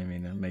 Damn, I didn't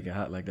mean to make it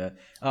hot like that.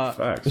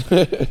 Facts.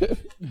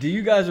 Do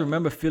you guys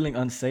remember feeling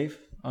unsafe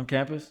on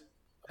campus?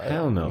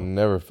 Hell no. I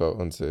never felt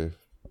unsafe.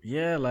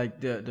 Yeah,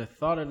 like the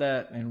thought of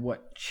that and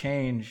what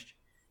changed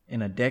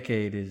in a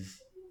decade is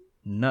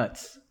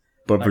nuts.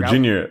 But Like,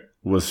 Virginia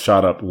was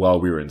shot up while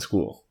we were in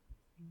school.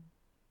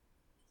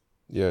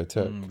 Yeah,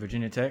 Tech.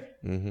 Virginia Tech?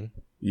 Mm-hmm.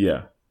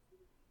 Yeah.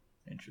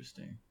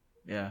 Interesting.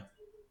 Yeah.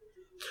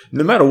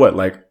 No matter what,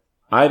 like,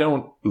 I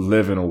don't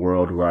live in a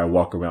world where I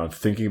walk around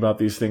thinking about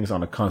these things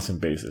on a constant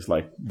basis.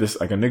 Like this,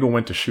 like a nigga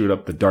went to shoot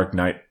up the Dark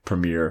Knight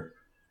premiere,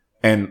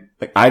 and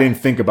like I didn't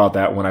think about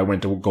that when I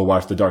went to go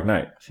watch the Dark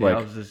Knight. See, like,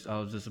 I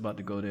was just about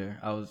to go there.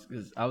 I was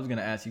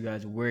gonna ask you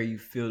guys where you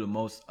feel the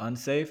most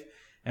unsafe,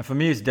 and for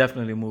me, it's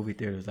definitely movie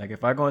theaters. Like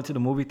if I go into the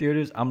movie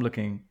theaters, I'm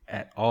looking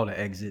at all the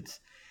exits,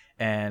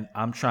 and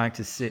I'm trying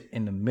to sit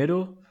in the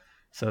middle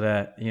so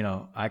that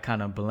I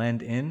kind of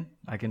blend in.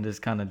 I can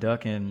just kind of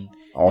duck in.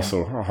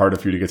 Also harder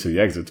for you to get to the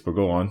exits, but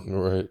go on.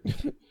 Right.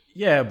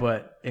 Yeah,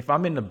 but if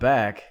I'm in the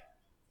back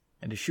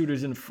and the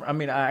shooter's in front, I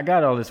mean, I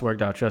got all this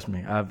worked out. Trust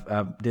me,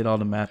 I've did all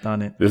the math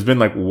on it. There's been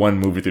like one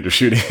movie theater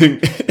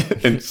shooting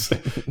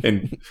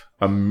in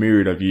a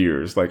myriad of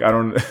years. Like I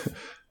don't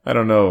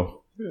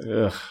know.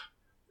 Ugh.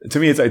 To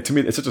me,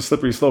 it's such a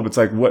slippery slope. It's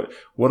like, what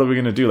are we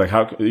gonna do? Like,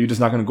 how are you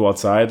just not gonna go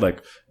outside?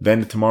 Like,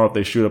 then tomorrow if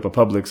they shoot up a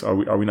Publix,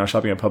 are we not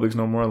shopping at Publix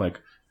no more? Like,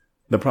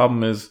 the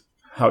problem is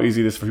how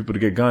easy it is for people to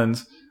get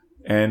guns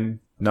and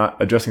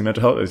not addressing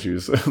mental health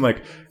issues.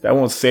 Like, that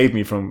won't save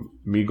me from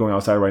me going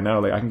outside right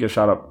now. Like, I can get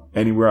shot up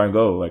anywhere I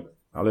go. Like,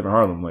 I live in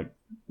Harlem. Like,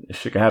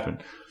 shit can happen.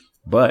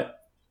 But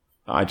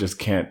I just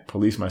can't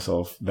police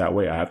myself that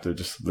way. I have to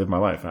just live my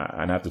life.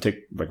 And I have to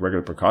take like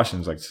regular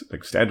precautions, like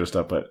standard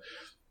stuff. But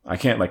I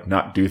can't like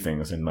not do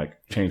things and like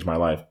change my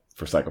life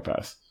for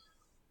psychopaths.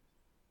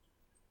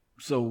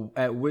 So,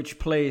 at which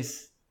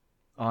place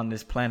on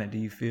this planet do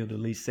you feel the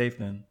least safe?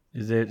 Then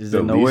is there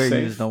The nowhere least you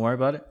safe? just don't worry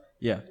about it?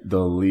 Yeah. The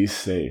least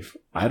safe.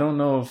 I don't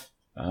know if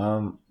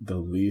the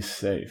least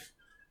safe.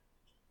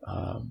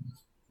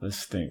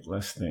 Let's think.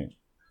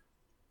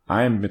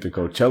 I haven't been to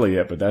Coachella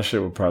yet, but that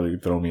shit would probably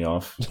throw me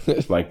off.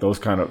 Like those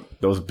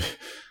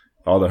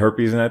all the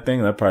herpes in that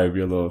thing, that'd probably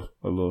be a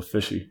little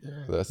fishy.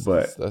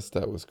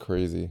 That was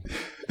crazy.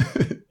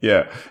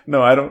 Yeah.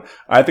 No, I don't.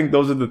 I think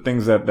those are the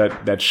things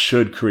that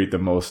should create the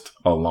most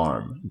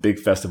alarm. Big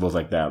festivals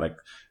like that, like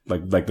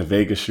the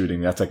Vegas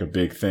shooting, that's like a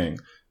big thing.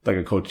 Like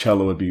a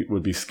Coachella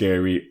would be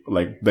scary.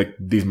 Like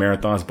these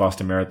marathons,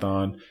 Boston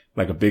Marathon,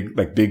 like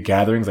big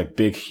gatherings, like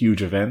big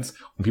huge events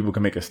when people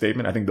can make a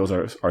statement. I think those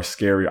are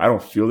scary. I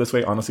don't feel this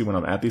way honestly when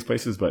I'm at these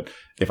places, but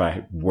if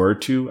I were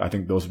to, I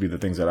think those would be the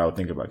things that I would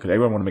think about because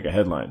everyone want to make a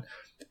headline.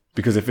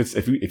 Because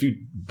if you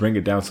bring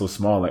it down so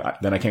small,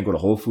 then I can't go to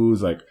Whole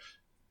Foods. I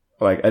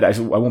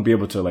won't be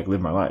able to like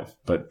live my life.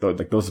 But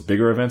like those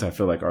bigger events, I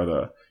feel like are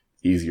the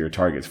easier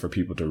targets for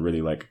people to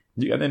really like.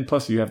 And then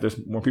plus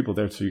there's more people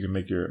there, so you can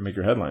make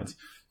your headlines.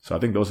 So I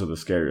think those are the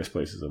scariest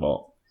places of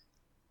all.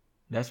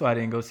 That's why I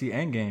didn't go see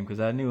Endgame because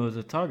I knew it was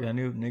a target. I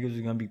knew niggas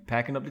was gonna be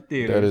packing up the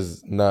theater. That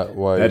is not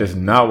why you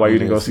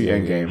didn't go see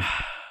Endgame.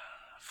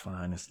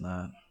 Fine, it's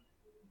not.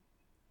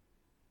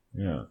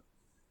 Yeah.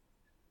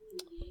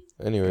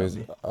 Anyways,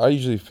 I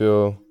usually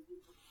feel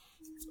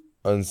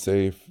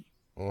unsafe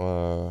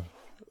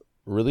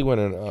really when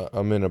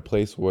I'm in a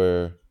place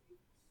where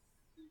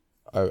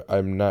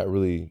I'm not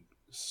really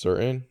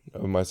certain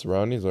of my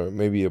surroundings, or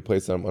maybe a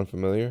place that I'm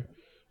unfamiliar.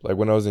 Like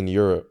when I was in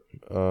Europe,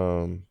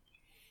 in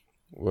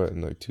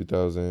like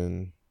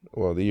 2000,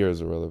 well, the year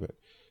is irrelevant,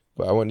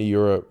 but I went to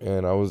Europe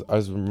and I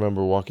just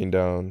remember walking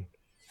down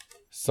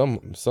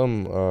some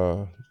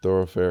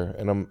thoroughfare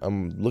and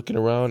I'm looking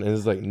around and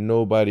there's like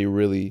nobody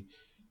really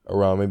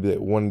around, maybe like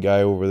one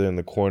guy over there in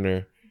the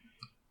corner,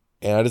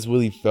 and I just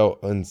really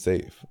felt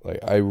unsafe. Like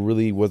I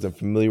really wasn't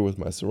familiar with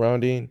my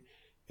surrounding.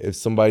 If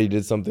somebody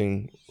did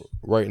something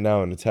right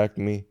now and attacked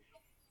me,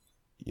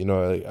 you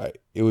know,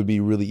 it would be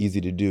really easy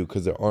to do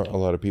because there aren't a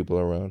lot of people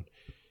around.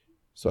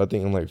 So I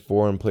think in like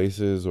foreign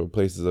places or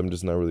places I'm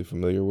just not really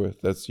familiar with,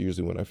 that's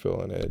usually when I feel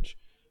on edge.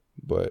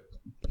 But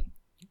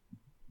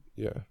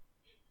yeah.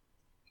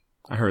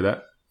 I heard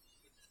that.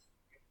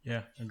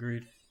 Yeah,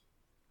 agreed.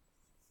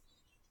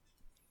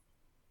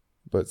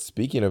 But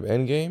speaking of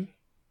Endgame,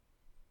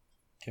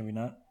 Can we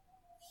not?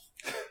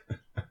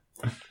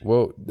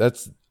 well,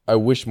 I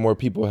wish more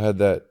people had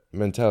that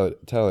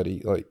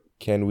mentality. Like,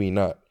 can we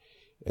not?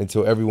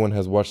 Until everyone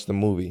has watched the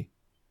movie.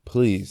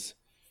 Please.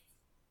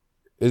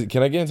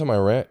 Can I get into my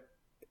rant?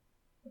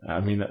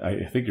 I mean,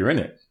 I think you're in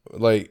it.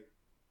 Like,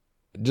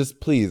 just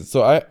please.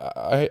 So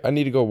I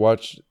need to go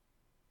watch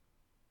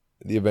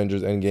the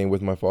Avengers Endgame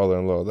with my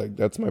father-in-law. Like,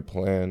 that's my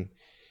plan.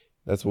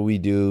 That's what we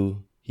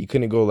do. He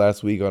couldn't go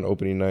last week on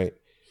opening night.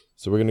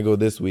 So we're going to go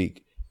this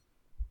week.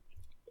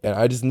 And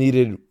I just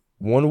needed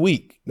 1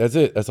 week. That's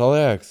it. That's all I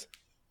ask.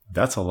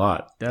 That's a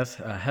lot. That's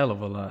a hell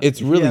of a lot. It's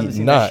If really you haven't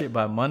seen not. that shit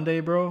by Monday,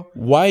 bro.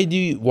 Why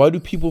do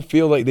people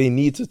feel like they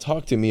need to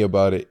talk to me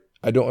about it?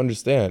 I don't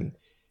understand.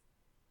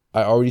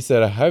 I already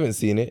said I haven't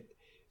seen it.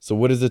 So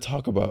what is the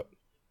talk about?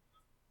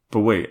 But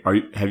wait,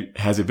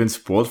 has it been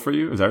spoiled for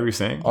you? Is that what you're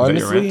saying? Is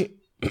Honestly,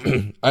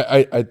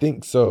 I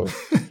think so.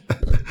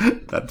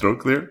 that throat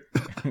clear?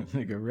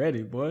 Nigga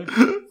ready, boy.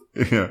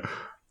 Yeah.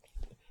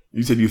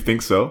 You said you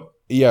think so?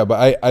 Yeah,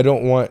 but I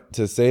don't want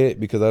to say it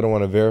because I don't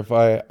want to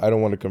verify. I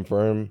don't want to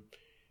confirm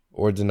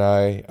or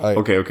deny.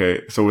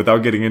 Okay. So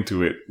without getting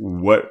into it,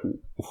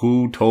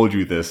 who told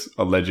you this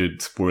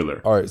alleged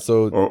spoiler? All right,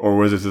 so Or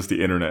was it just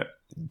the internet?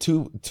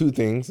 two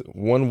things.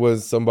 One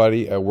was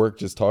somebody at work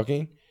just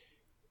talking,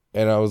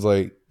 and I was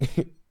like,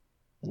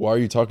 why are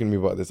you talking to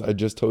me about this? I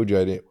just told you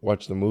I didn't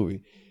watch the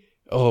movie.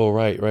 Oh,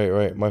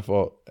 right. My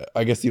fault.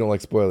 I guess you don't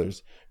like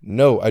spoilers.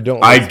 No, I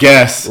don't. I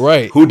guess.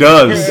 Right. Who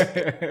does?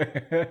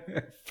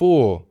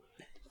 Fool.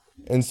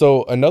 And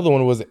so another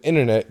one was an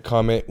internet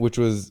comment, which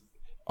was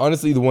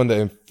honestly the one that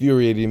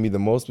infuriated me the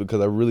most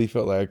because I really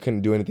felt like I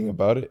couldn't do anything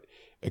about it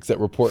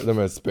except report them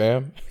as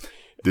spam.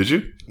 Did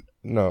you?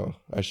 No,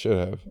 I should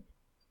have.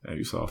 Yeah,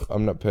 you soft.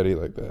 I'm not petty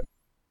like that.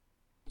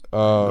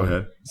 Go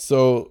ahead.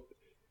 So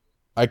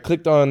I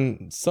clicked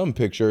on some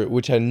picture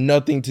which had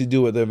nothing to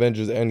do with the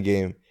Avengers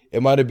Endgame.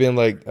 It might have been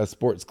like a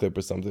sports clip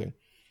or something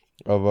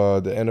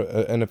of the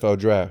NFL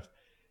draft.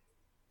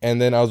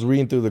 And then I was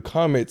reading through the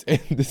comments and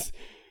this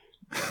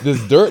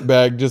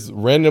dirtbag just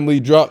randomly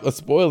dropped a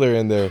spoiler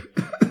in there.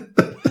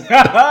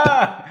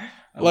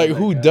 Like,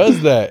 who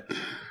does that?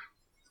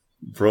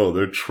 Bro,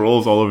 there are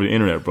trolls all over the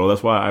internet, bro.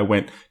 That's why I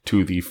went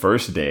to the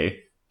first day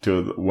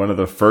to one of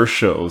the first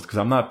shows because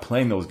I'm not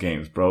playing those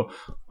games, bro.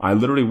 I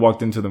literally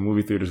walked into the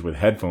movie theaters with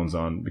headphones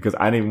on because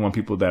I didn't even want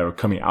people that were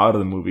coming out of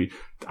the movie.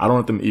 I don't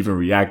want them even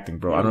reacting,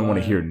 bro. I don't want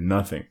to hear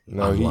nothing.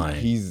 No, I'm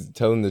lying. He's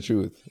telling the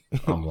truth.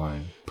 I'm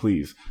lying.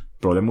 Please.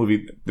 Bro, the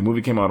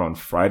movie came out on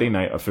Friday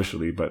night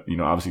officially, but you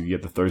know, obviously you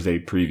get the Thursday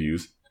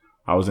previews.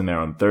 I was in there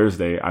on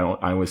Thursday.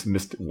 I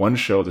missed one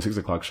show, the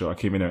 6:00 show. I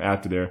came in there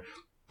after there.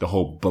 The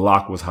whole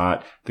block was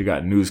hot. They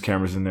got news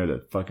cameras in there,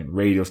 the fucking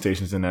radio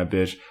stations in that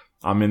bitch.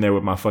 I'm in there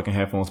with my fucking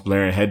headphones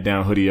blaring, head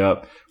down, hoodie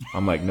up.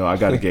 I'm like, no, I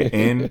got to get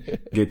in,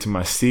 get to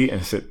my seat,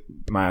 and sit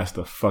my ass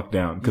the fuck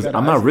down. Because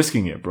I'm not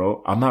risking it,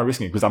 bro. I'm not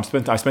risking it. Because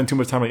I spend too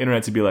much time on the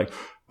internet to be like,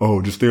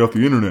 oh, just stay off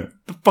the internet.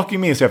 The fuck you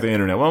mean stay off the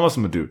internet? What else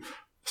am I going to do?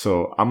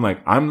 So I'm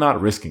like, I'm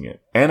not risking it.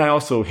 And I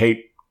also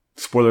hate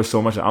spoilers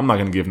so much. I'm not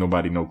going to give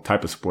nobody no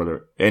type of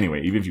spoiler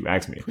anyway, even if you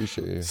ask me.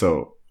 Appreciate you.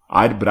 So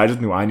I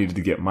just knew I needed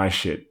to get my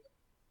shit.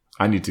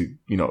 I need to,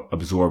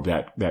 absorb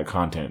that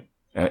content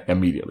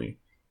immediately.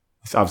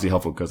 It's obviously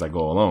helpful because I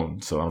go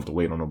alone, so I don't have to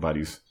wait on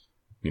nobody's,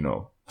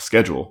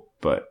 schedule.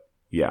 But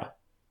yeah.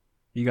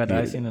 You got the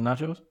icy and the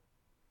nachos?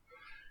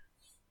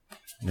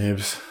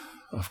 Nibs,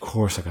 of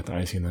course I got the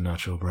icy and the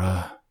nacho,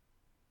 bruh.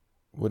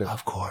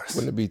 Of course.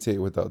 Wouldn't it be Tate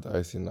without the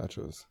icy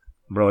nachos?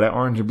 Bro, that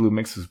orange and blue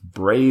mix is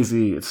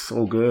brazy. It's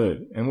so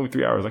good. And movie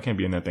 3 hours, I can't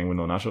be in that thing with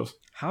no nachos.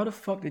 How the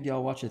fuck did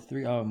y'all watch a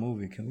 3-hour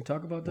movie? Can we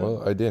talk about that?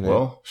 Well, I didn't.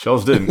 Well,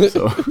 Shells didn't,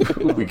 so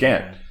we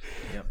can't.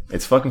 Yep.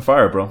 It's fucking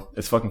fire, bro.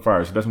 It's fucking fire.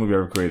 It's the best movie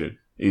ever created.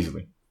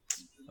 Easily.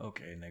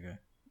 Okay, nigga.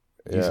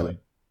 Yeah. Easily.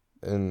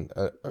 And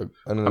I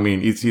don't know. I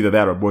mean, it's either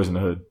that or Boys in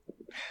the Hood.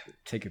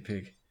 Take your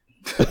pick.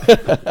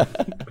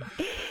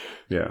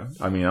 Yeah.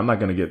 I mean, I'm not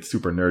going to get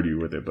super nerdy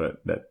with it, but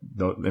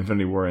the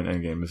Infinity War and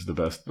Endgame is the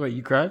best. Wait,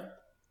 you cried?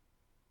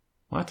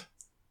 What?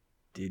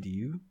 Did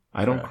you?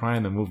 I don't cry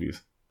in the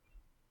movies.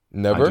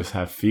 Never? I just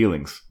have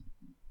feelings.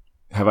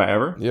 Have I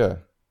ever? Yeah.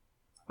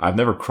 I've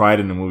never cried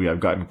in a movie. I've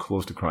gotten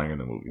close to crying in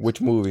the movies.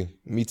 Which movie?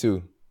 Me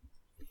too.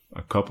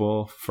 A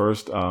couple.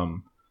 First,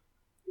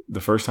 the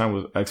first time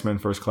was X-Men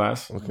First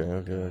Class.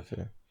 Okay.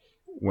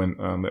 When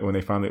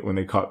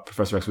they caught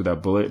Professor X with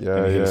that bullet and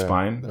it hit his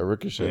spine. That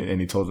ricochet.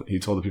 And he told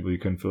the people he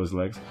couldn't feel his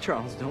legs.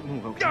 Charles, don't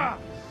move, okay?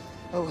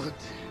 Oh, look.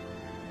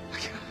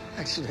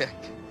 Actually,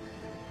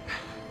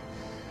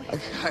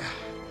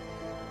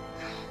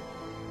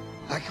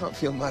 I can't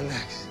feel my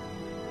legs.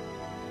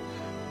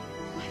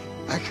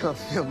 I can't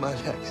feel my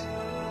legs.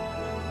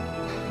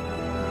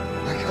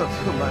 I can't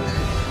feel my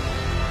legs.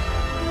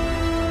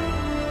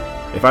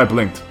 If I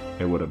blinked,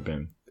 it would have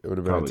been. It would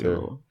have been a Probably tear.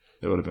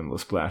 it would have been a little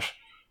splash.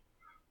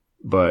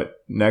 But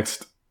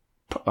next,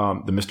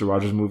 the Mr.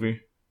 Rogers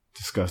movie,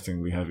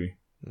 disgustingly heavy.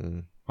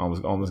 Mm.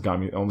 Almost got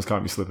me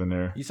slipping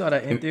there. You saw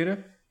that in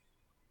theater?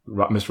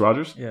 Mr.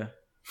 Rogers, Yeah.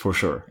 for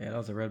sure, Yeah, that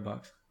was a red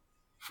box.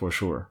 for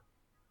sure,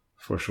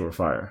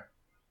 fire.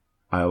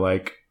 I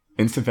like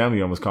Instant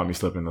Family. Almost caught me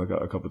slipping a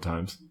couple of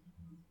times.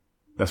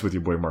 That's with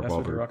your boy Mark That's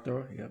what the Wahlberg. Rock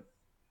door. Yep.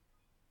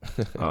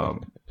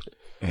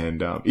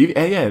 And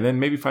then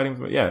maybe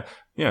fighting. Yeah.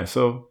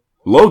 So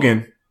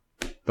Logan,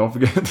 don't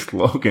forget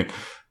Logan.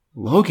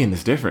 Logan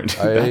is different.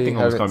 That thing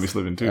almost caught me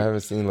slipping too. I haven't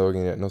seen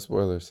Logan yet. No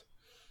spoilers.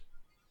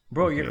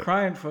 Bro, you're Yeah.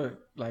 crying for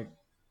like,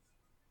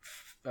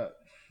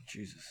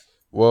 Jesus.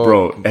 Well,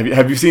 Bro,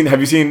 have you seen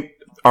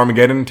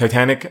Armageddon,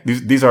 Titanic?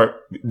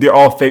 They're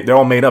all fake. They're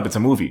all made up. It's a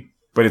movie,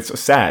 but it's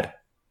sad.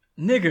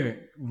 Nigga,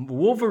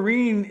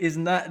 Wolverine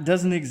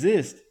doesn't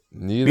exist.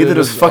 Neither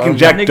does fucking A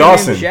Jack nigga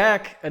Dawson. named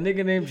Jack. A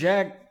nigga named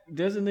Jack.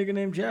 There's a nigga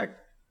named Jack.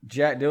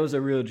 Jack. There was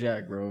a real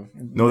Jack, bro.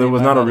 No, there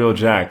was not a real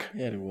Jack.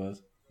 Yeah, there was.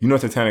 You know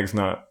Titanic's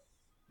not.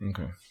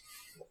 Okay.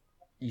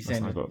 You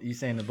saying not go. you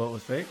saying the boat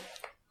was fake?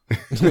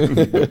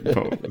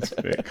 No, it's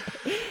fake.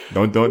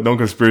 Don't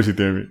conspiracy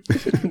theory.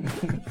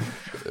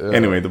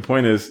 Anyway, the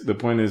point is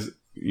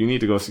you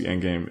need to go see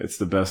Endgame. It's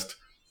the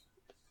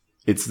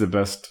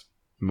best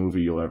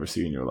movie you'll ever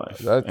see in your life.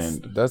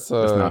 That's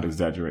not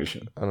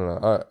exaggeration. I don't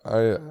know.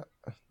 I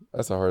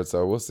that's a hard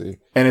sell. We'll see.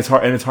 And it's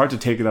hard to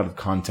take it out of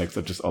context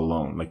of just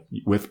alone. Like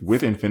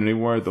with Infinity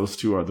War, those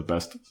two are the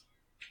best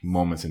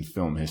moments in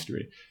film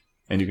history.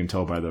 And you can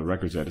tell by the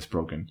records that it's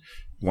broken.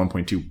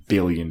 $1.2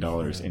 billion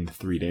in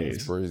 3 days.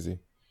 It's crazy.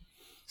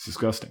 It's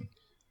disgusting.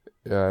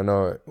 Yeah, I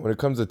know. When it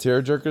comes to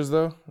tear jerkers,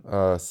 though,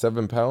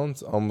 7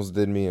 pounds almost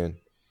did me in.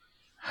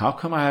 How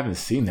come I haven't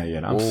seen that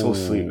yet? I'm so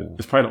asleep.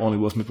 It's probably the only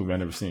Will Smith movie I've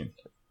never seen.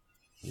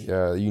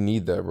 Yeah, you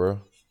need that,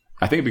 bro.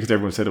 I think because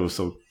everyone said it was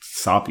so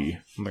soppy.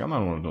 I'm like, I'm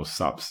not one of those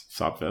sop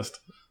fest.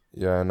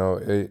 Yeah, I know.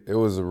 It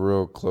was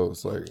real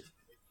close. Like,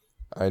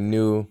 I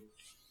knew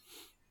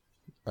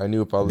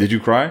if I Did you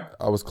cry?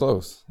 I was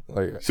close.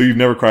 Like, So you've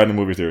never cried in a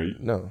movie theater?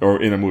 No.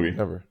 Or in a movie?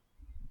 Never.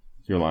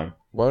 You're lying.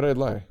 Why would I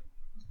lie?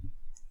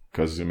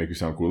 Because it make you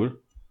sound cooler?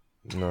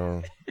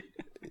 No.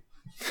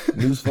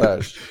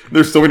 Newsflash.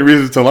 There's so many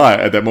reasons to lie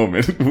at that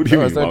moment. What do you No,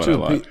 mean? it's not why would I true.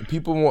 lie?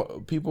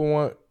 People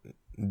want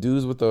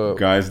dudes with a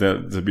Guys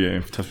that to be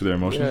in touch with their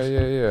emotions?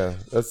 Yeah.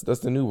 That's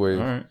the new wave.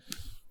 All right.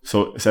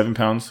 So 7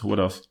 pounds. What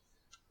else?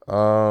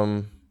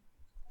 Oh,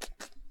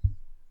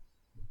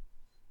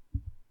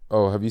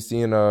 have you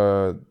seen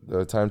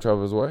the Time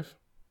Traveler's Wife?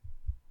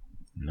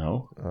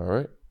 No. All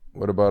right.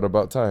 What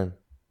about Time?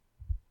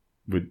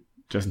 With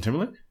Justin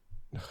Timberlake?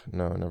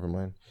 No, never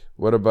mind.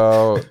 What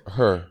about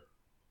Her?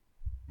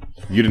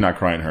 You did not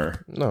cry in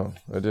Her. No,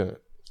 I didn't.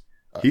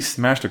 He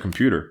smashed a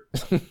computer.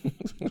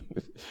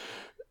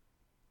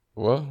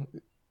 Well,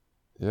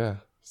 yeah,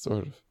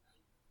 sort of.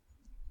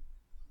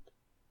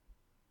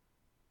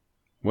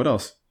 What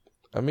else?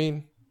 I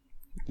mean,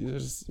 these are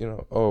just,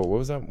 oh, what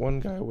was that one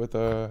guy with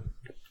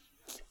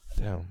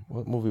damn,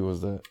 what movie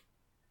was that?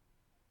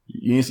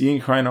 You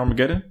didn't cry in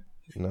Armageddon?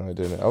 No, I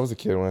didn't. I was a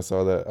kid when I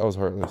saw that. I was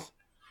heartless.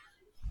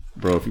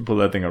 Bro, if you pull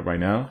that thing up right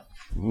now.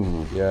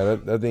 Ooh. Yeah,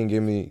 that thing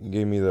gave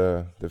me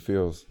the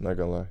feels, not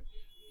gonna lie.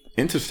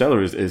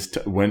 Interstellar is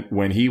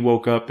when he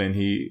woke up and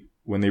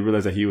when they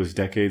realized that he was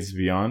decades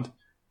beyond.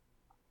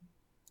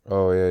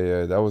 Oh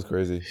yeah, that was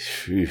crazy.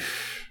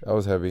 That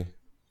was heavy.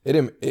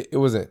 It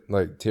wasn't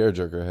like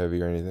tearjerker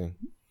heavy or anything.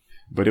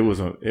 But it was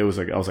like I was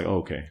like,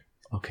 oh,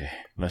 okay,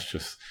 let's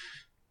just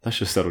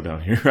settle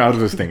down here. How does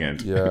this thing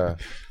end? Yeah.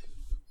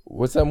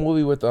 What's that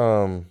movie with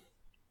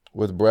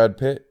Brad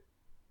Pitt?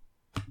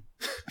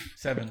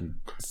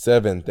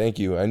 7. Thank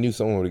you. I knew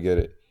someone would get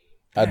it.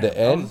 At the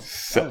end,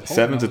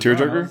 Seven's a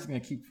tearjerker? I was gonna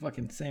keep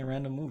fucking saying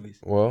random movies.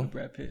 Well, with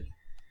Brad Pitt.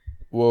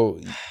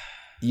 Well,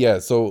 yeah.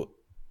 So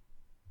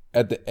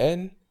at the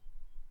end,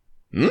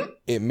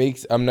 it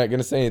makes. I'm not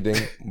gonna say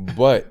anything,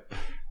 but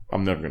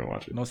I'm never gonna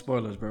watch it. No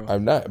spoilers, bro.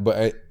 I'm not.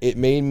 But it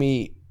made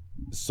me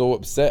so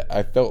upset.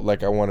 I felt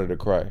like I wanted to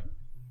cry.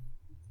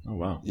 Oh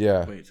wow.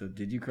 Yeah. Wait. So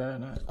did you cry or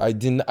not? I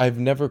didn't. I've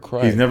never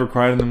cried. He's never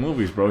cried in the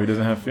movies, bro. He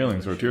doesn't have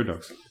feelings or tear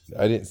ducts.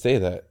 I didn't say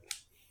that.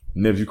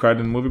 Nibs, you cried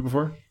in a movie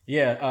before?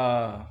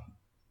 Yeah.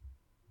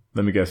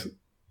 Let me guess.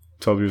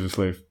 12 Years a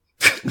Slave.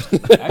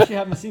 I actually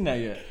haven't seen that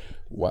yet.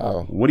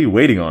 Wow. What are you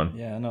waiting on?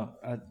 Yeah, I know.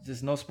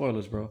 Just no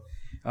spoilers, bro.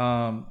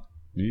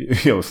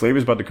 Yo, Slave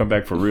is about to come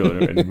back for real, and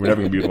we're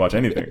never gonna be able to watch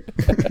anything.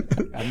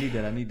 I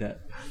need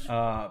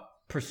that.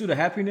 Pursuit of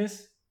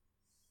Happiness.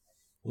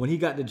 When he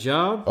got the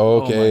job.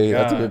 Okay, oh my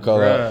that's a good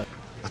call out.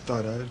 I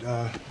thought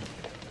I'd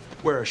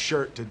wear a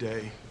shirt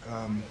today.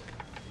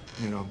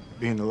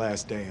 Being the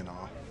last day and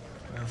all.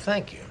 Well,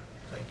 thank you.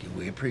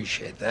 We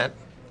appreciate that.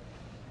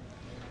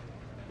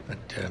 But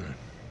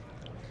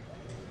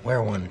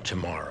wear one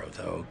tomorrow,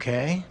 though,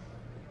 okay?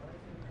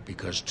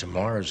 because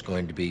tomorrow's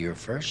going to be your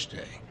first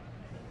day.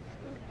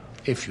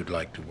 If you'd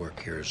like to work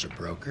here as a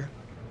broker.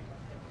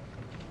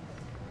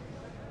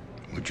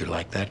 Would you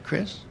like that,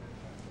 Chris?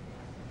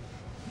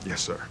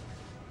 Yes, sir.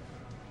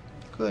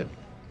 Good.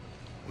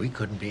 We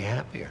couldn't be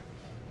happier.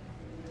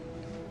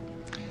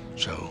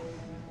 So,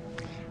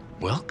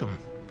 welcome.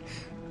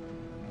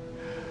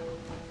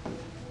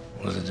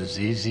 Was it as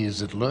easy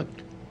as it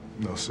looked?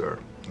 No, sir.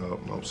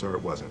 No, sir,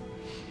 it wasn't.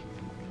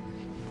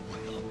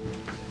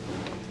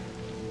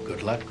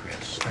 Good luck,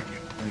 Chris.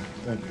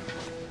 Thank you.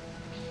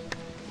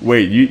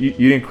 Wait, you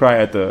didn't cry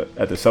at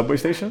the subway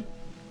station?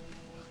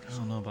 I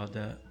don't know about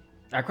that.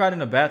 I cried in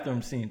the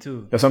bathroom scene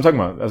too. That's what I'm talking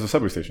about. That's a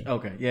subway station.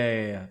 Okay,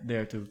 yeah,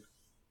 there too.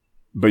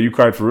 But you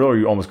cried for real, or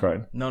you almost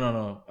cried?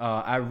 No.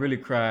 I really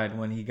cried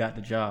when he got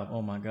the job.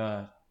 Oh my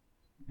god!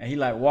 And he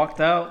like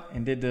walked out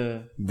and did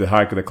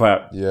the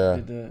clap. Yeah.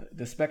 Did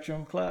the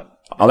Spectrum clap.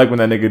 I like when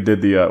that nigga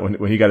did the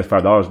when he got his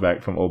 $5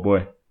 back from old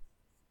boy.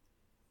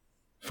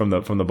 From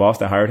the boss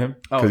that hired him,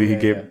 because he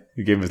gave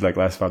him his like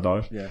last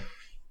 $5. Yeah.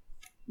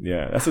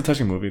 Yeah, that's a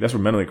touching movie. That's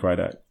where Mentally cried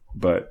at.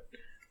 But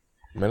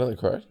Mentally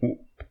cried?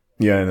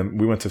 Yeah, and then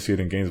we went to see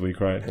it in Gainesville. He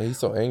cried. Yeah, he's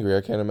so angry.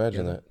 I can't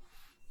imagine that.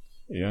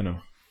 Yeah, I know.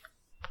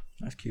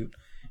 That's cute.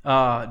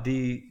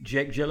 The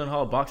Jake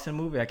Gyllenhaal boxing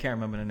movie. I can't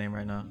remember the name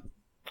right now.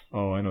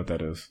 Oh, I know what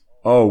that is.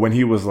 Oh, when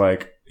he was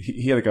like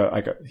he had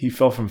he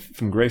fell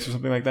from grace or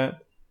something like that.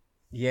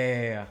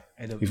 Yeah.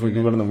 He's one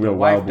of the real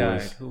wild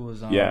boys. Died, who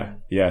was yeah.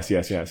 Yes.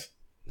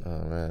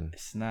 Oh man.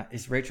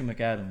 It's Rachel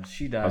McAdams.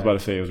 She died. I was about to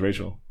say it was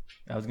Rachel.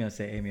 I was gonna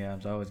say Amy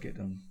Adams. I always get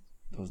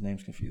those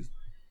names confused.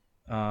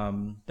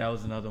 That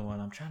was another one.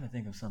 I'm trying to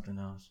think of something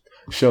else.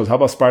 Shows. How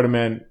about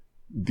Spider-Man,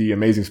 the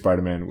Amazing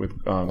Spider-Man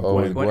with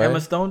Gwen? When Emma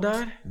Stone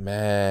died?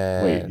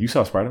 Man. Wait, you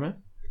saw Spider-Man?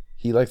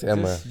 He likes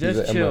Emma.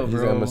 Just chill, He's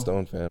bro. an Emma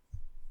Stone fan.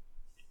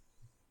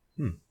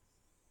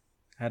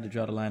 I had to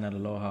draw the line at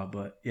Aloha,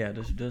 but yeah,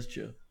 just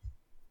chill.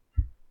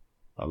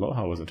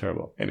 Aloha wasn't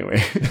terrible.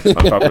 Anyway,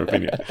 unpopular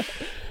opinion.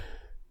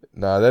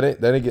 Nah,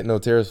 that didn't get no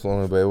tears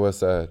flowing, but it was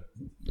sad.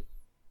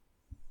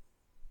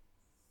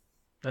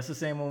 That's the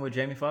same one with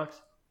Jamie Foxx.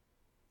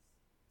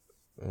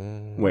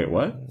 Wait,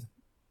 what?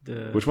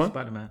 Which one?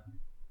 Spider-Man.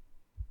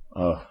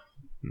 Oh,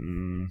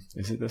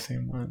 is it the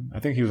same one? I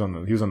think he was on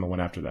the one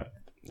after that.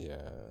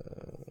 Yeah,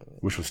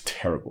 which was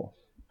terrible.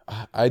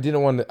 I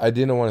didn't want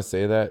to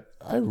say that.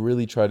 I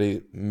really tried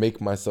to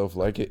make myself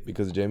like it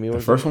because Jamie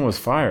was. The first one was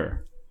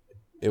fire.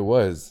 It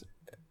was.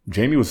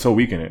 Jamie was so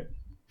weak in it.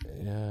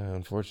 Yeah,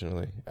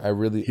 unfortunately,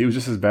 he was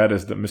just as bad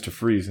as the Mr.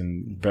 Freeze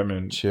in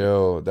Batman.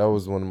 Chill. That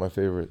was one of my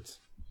favorites.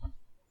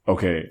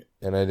 Okay,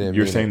 and I didn't.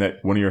 You're saying that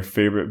one of your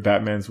favorite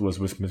Batmans was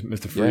with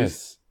Mr. Freeze?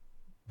 Yes.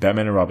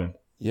 Batman and Robin.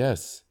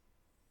 Yes.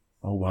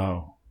 Oh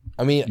wow.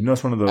 I mean, you know,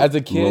 it's one of the as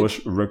a kid,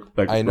 lowest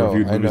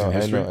reviewed movies in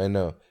history. I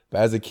know.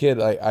 But as a kid,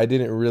 like I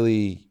didn't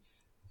really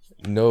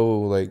know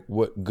like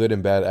what good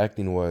and bad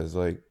acting was.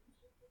 Like,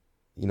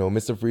 you know,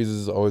 Mr. Freeze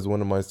is always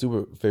one of my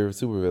favorite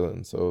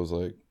supervillains. So it was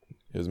like,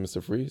 here's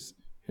Mr. Freeze,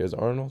 here's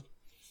Arnold.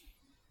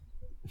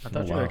 I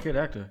thought you were a kid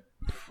actor.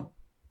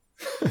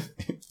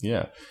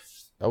 Yeah.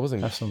 I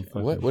wasn't.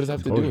 What does that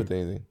have to do with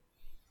anything?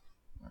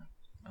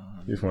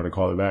 You just wanted to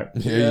call it back.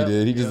 Yeah, you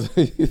did. He just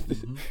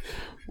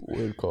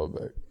would call it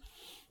back.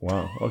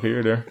 Wow. Okay,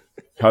 you're there.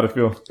 How'd it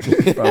feel?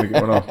 Finally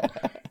get one off.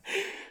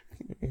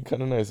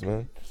 Kind of nice,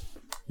 man.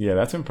 Yeah,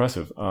 that's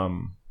impressive.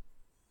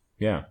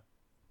 Yeah.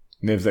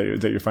 Is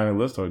that your final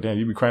list? Or damn,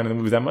 you be crying in the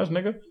movies that much,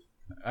 nigga?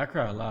 I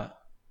cry a lot.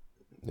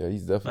 Yeah,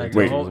 he's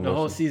definitely. Like the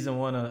whole season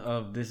 1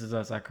 of This Is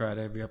Us, I cried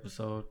every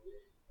episode.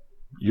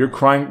 You're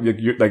crying.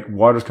 You're like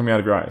water's coming out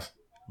of your eyes.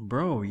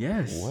 Bro,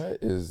 yes. What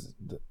is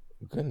the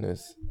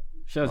goodness?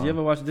 Shells, you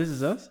ever watch This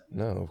Is Us?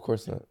 No, of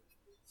course not.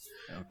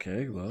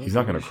 Okay, well. He's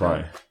not gonna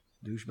cry.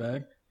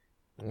 Douchebag.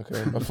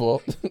 Okay, my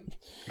fault.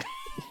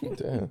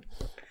 Damn.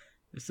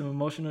 It's some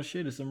emotional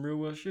shit. It's some real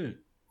world shit.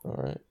 All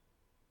right.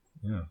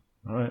 Yeah.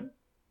 All right.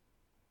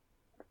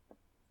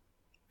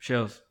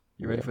 Shells,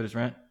 you ready for this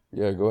rant?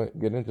 Yeah, go ahead.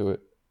 Get into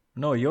it.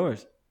 No,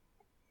 yours.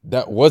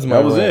 That was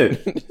my rant.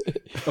 It.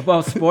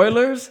 About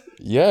spoilers?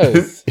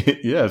 Yes.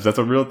 Yes, that's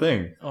a real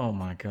thing. Oh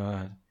my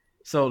God.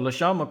 So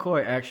LaShawn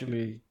McCoy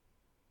actually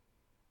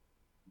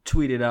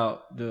tweeted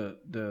out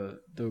the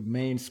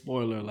main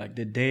spoiler like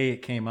the day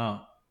it came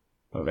out.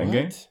 Of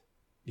Endgame?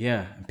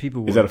 Yeah. And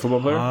people were Is that a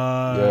football player?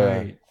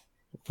 Yeah.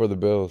 For the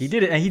Bills. He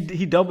did it and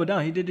he doubled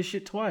down. He did this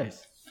shit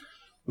twice.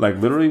 Like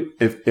literally,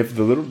 if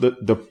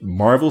the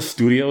Marvel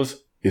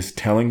Studios is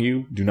telling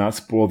you do not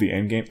spoil the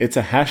Endgame, it's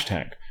a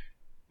hashtag.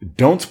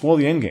 Don't spoil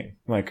the Endgame.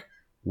 Like,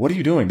 what are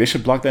you doing? They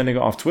should block that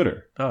nigga off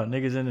Twitter. Oh,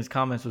 niggas in his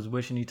comments was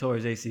wishing he tore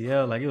his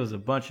ACL. Like it was a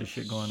bunch of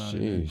shit going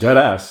on. Dead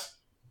ass.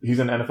 He's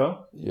in the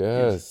NFL?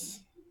 Yes.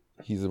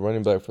 He's a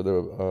running back for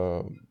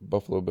the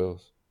Buffalo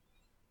Bills.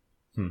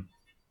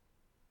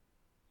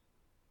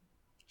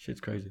 Shit's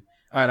crazy.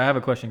 All right, I have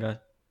a question, guys.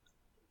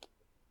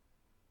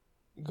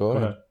 Go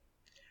ahead.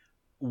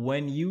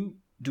 When you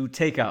do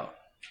takeout,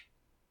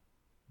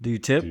 do you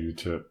tip? Do you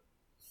tip?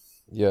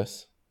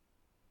 Yes.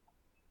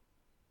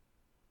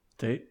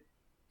 Tate?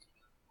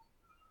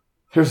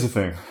 Here's the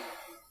thing.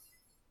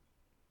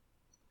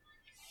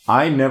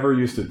 I never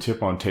used to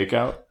tip on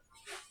takeout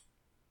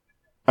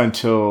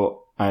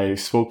until I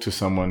spoke to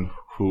someone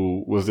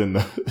who was in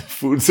the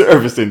food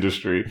service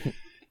industry,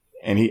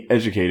 and he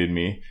educated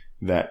me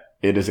that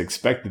it is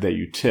expected that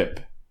you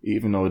tip,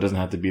 even though it doesn't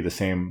have to be the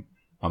same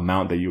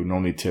amount that you would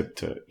normally tip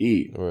to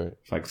eat. Right.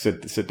 It's like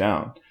sit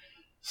down.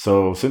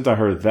 So since I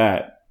heard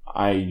that,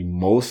 I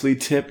mostly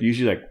tip,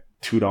 usually like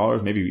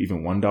 $2, maybe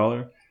even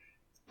 $1.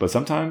 But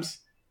sometimes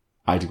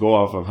I go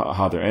off of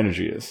how their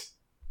energy is,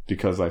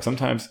 because like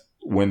sometimes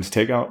when it's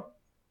takeout,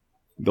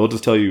 they'll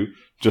just tell you,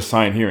 just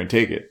sign here and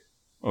take it.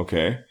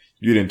 Okay.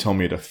 You didn't tell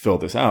me to fill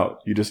this out.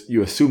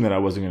 You assume that I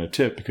wasn't going to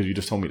tip because you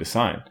just told me to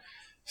sign.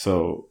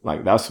 So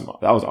like that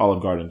was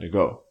Olive Garden to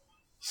go.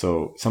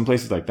 So some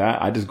places like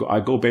that, I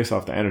go based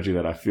off the energy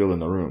that I feel in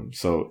the room.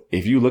 So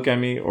if you look at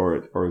me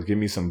or give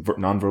me some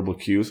nonverbal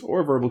cues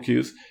or verbal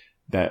cues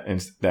that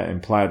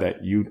imply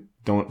that you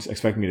don't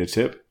expect me to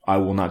tip, I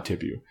will not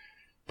tip you.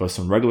 But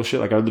some regular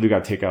shit, like I literally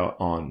got takeout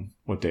on,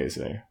 what day is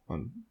today?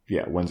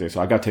 Wednesday. So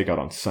I got takeout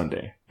on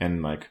Sunday,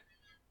 and like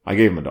I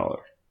gave him $1,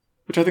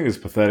 which I think is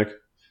pathetic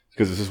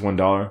because it's just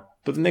 $1.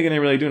 But the nigga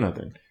didn't really do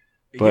nothing.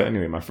 But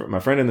anyway, my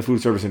friend in the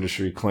food service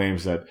industry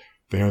claims that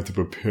they have to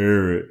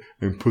prepare it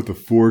and put the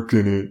fork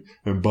in it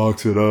and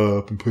box it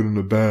up and put it in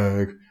a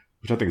bag,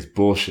 which I think is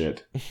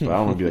bullshit. But I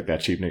don't want to be like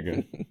that cheap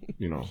nigga,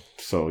 you know.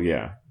 So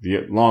yeah,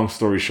 the long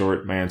story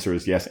short, my answer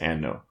is yes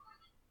and no.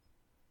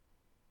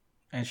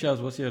 And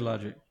Shells, what's your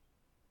logic?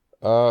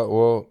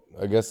 Well,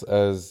 I guess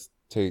as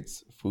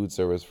Tate's food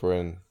service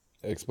friend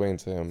explained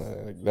to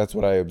him, that's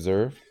what I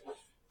observed.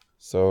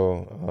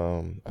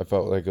 So I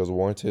felt like it was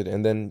warranted.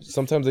 And then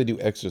sometimes they do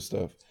extra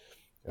stuff,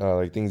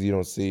 like things you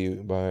don't see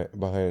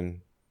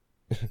behind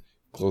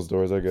closed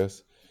doors, I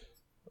guess.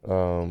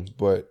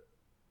 But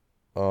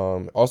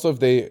also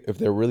if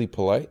they're really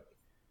polite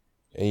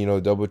and, you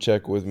know, double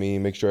check with me,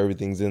 make sure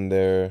everything's in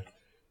there,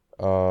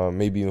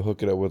 maybe even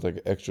hook it up with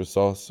like extra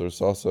sauce or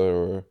salsa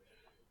or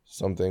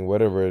something,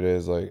 whatever it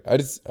is. Like I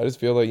just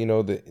feel like, you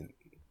know, that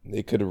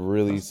they could have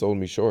really sold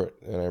me short,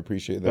 and I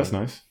appreciate that. That's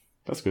nice.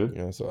 That's good.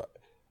 You know, so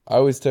I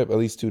always tip at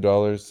least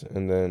 $2,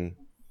 and then,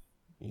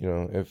 you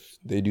know, if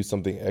they do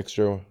something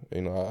extra,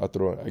 you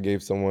know, I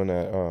gave someone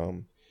at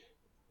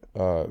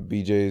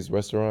BJ's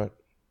restaurant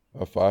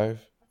a 5.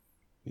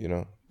 You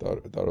know,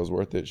 thought it was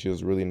worth it. She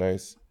was really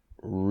nice,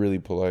 really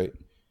polite,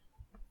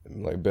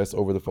 like best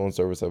over the phone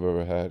service I've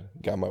ever had.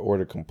 Got my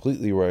order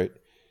completely right,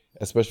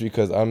 especially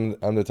because I'm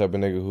the type of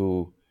nigga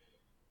who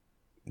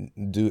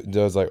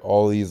does like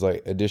all these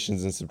like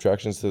additions and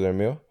subtractions to their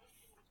meal.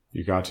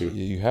 You got to.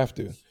 You have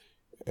to.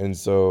 And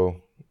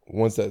so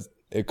once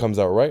it comes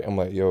out right, I'm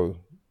like, yo,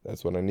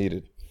 that's what I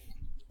needed.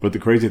 But the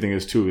crazy thing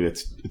is too,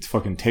 it's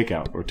fucking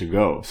takeout or to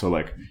go. So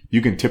like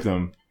you can tip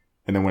them,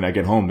 and then when I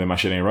get home, then my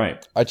shit ain't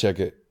right. I check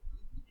it.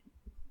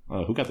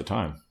 Who got the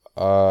time?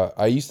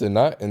 I used to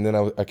not, and then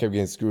I kept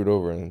getting screwed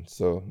over, and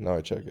so now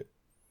I check it.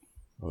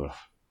 Ugh.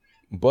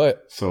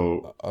 But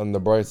so on the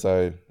bright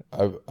side,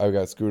 I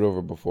got screwed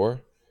over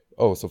before.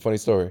 Oh, so funny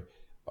story.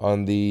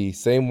 On the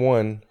same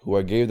one who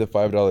I gave the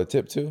 $5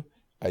 tip to,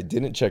 I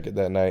didn't check it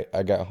that night.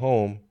 I got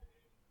home,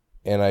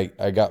 and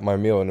I got my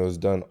meal, and it was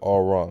done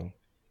all wrong.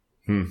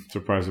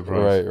 Surprise,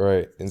 surprise.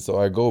 Right. And so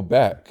I go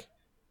back,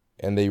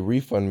 and they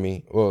refund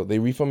me. Well, they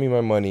refund me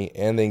my money,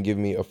 and then give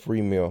me a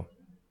free meal,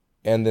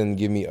 and then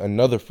give me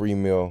another free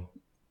meal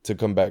to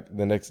come back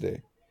the next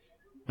day.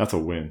 That's a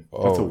win.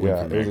 That's a win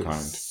for mankind. It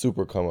was a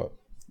super come up.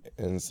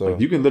 And so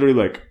like, you can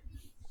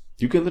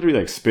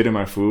literally spit in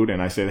my food,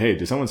 and I said, "Hey,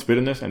 did someone spit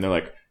in this?" And they're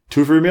like,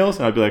 2 free meals?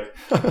 And I'd be like,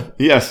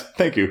 yes,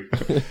 thank you.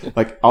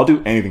 Like, I'll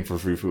do anything for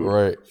free food.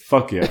 Right.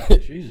 Fuck yeah.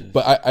 Jesus.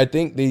 But I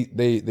think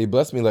they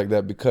blessed me like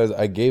that because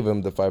I gave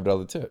them the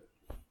 $5 tip.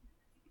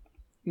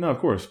 No, of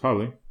course,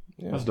 probably.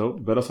 Yeah. That's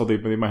dope. But also they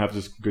might have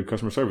just good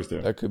customer service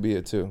there. That could be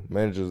it too.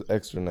 Manager's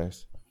extra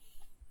nice.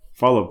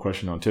 Follow-up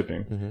question on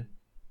tipping. Mm-hmm.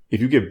 If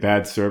you get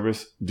bad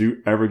service, do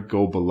you ever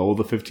go below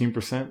the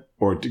 15%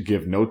 or to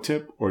give no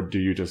tip, or do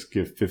you just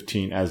give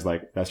 15 as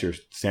like that's your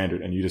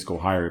standard and you just go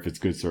higher if it's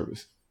good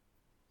service?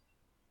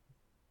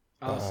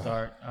 I'll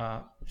start.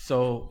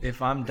 So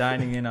if I'm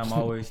dining in, I'm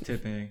always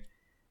tipping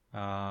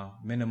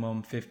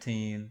minimum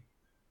 15,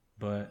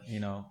 but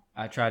you know,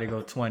 I try to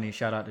go 20.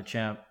 Shout out to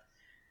Champ.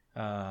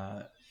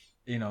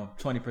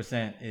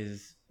 20%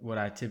 is what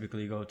I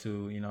typically go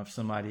to. You know, if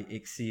somebody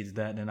exceeds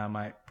that, then I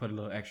might put a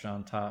little extra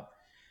on top.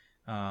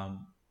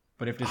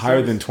 But if the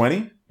higher than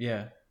 20?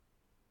 Yeah.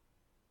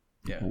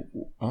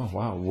 Oh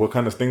wow! What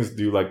kind of things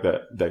do you like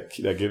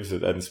that gives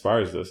it, that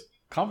inspires this?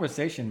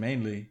 Conversation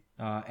mainly.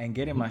 And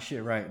getting my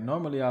shit right.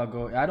 Normally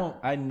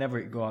I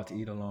never go out to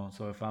eat alone.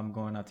 So if I'm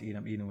going out to eat,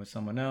 I'm eating with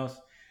someone else.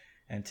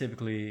 And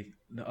typically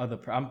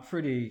I'm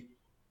pretty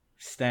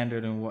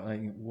standard in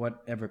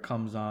whatever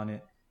comes on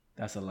it.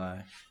 That's a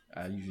lie.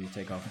 I usually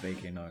take off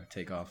bacon or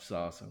take off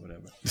sauce or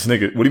whatever. This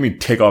nigga, what do you mean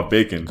take off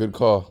bacon? Good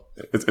call.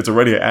 It's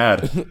already an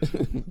ad.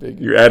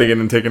 You're adding it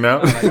and taking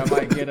out? Like I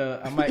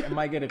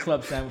might get a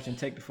club sandwich and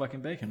take the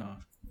fucking bacon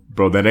off.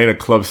 Bro, that ain't a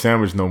club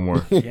sandwich no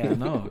more. Yeah,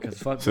 no, because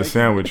fuck. It's a bacon.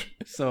 sandwich.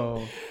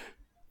 So,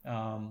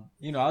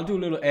 I'll do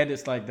little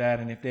edits like that,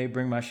 and if they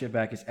bring my shit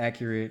back, it's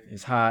accurate,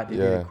 it's hot, they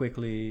did it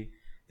quickly,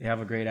 they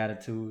have a great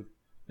attitude,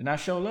 then I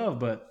show love.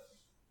 But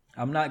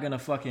I'm not gonna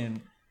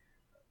fucking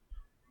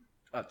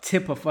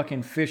tip a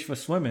fucking fish for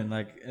swimming.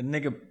 Like a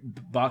nigga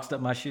boxed up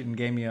my shit and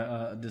gave me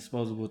a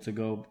disposable to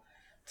go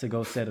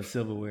set of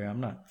silverware. I'm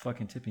not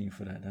fucking tipping you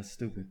for that. That's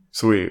stupid.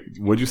 So wait,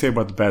 what'd you say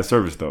about the bad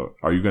service though?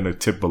 Are you gonna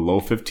tip below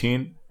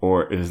 15,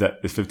 or is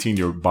 15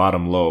 your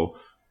bottom low,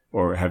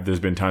 or have there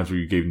been times where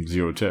you gave them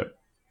 0 tip?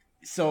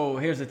 So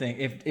here's the thing: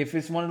 if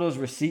it's one of those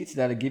receipts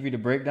that'll give you the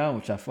breakdown,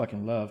 which I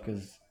fucking love,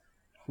 because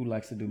who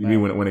likes to do math? You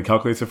mean when it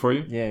calculates it for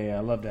you? Yeah,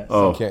 I love that.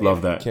 Oh, So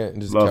love that. You can't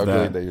just love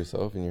calculate that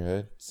yourself in your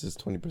head. It's just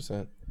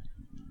 20%.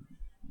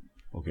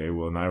 Okay,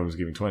 well, now I was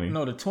giving 20.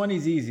 No, the 20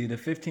 is easy. The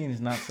 15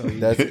 is not so easy.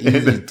 That's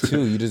easy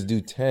too. You just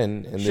do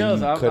 10 and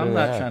Shells, then you cut it in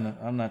half.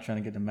 I'm not trying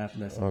to get the math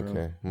lesson, bro.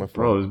 Okay, my fault.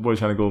 Bro, this boy's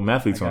trying to go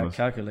mathletes I on got us.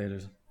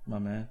 calculators, my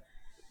man.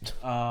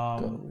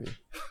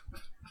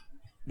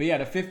 But yeah,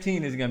 the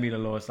 15 is gonna be the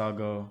lowest I'll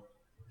go.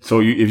 So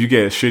if you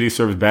get shitty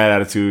service, bad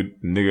attitude,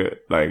 nigga,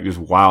 like just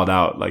wild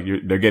out, like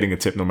they're getting a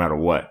tip no matter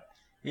what.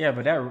 Yeah,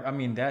 but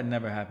that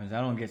never happens. I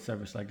don't get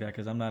service like that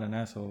because I'm not an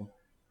asshole.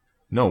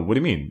 No, what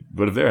do you mean?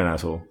 What if they're an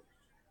asshole?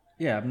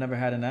 Yeah, I've never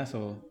had an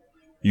asshole.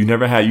 You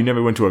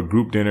never went to a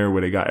group dinner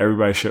where they got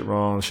everybody's shit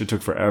wrong. Shit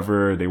took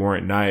forever. They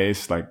weren't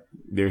nice. Like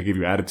they give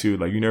you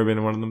attitude. Like you never been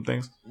in one of them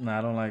things? No,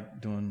 I don't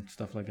like doing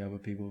stuff like that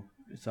with people.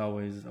 It's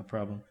always a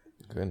problem.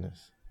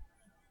 Goodness.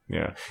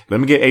 Yeah. Let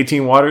me get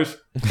 18 waters.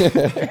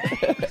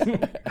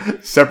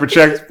 Separate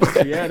checks.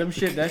 Yeah,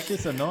 that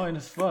shit's annoying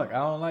as fuck. I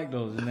don't like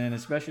those. And then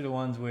especially the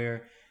ones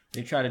where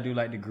they try to do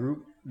like the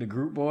group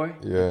boy.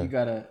 Yeah. You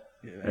gotta.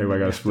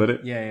 Everybody gotta split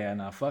it? Yeah.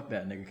 Nah, fuck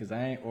that nigga. Because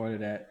I ain't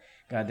ordered that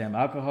goddamn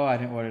alcohol. I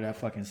didn't order that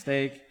fucking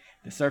steak.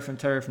 The surf and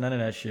turf. None of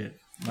that shit.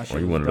 My shit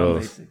you was one of dumb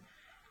those.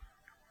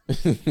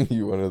 basic.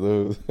 You one of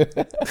those.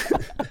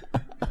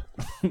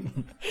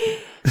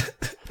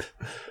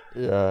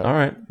 Yeah. All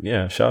right.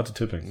 Yeah. Shout out to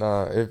tipping.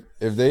 Nah,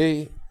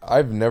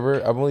 I've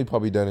only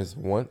probably done this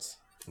once.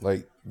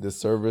 Like the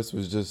service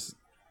was just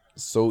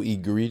so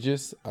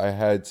egregious. I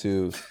had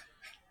to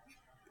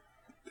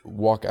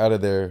walk out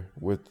of there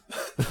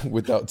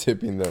without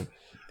tipping them.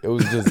 It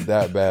was just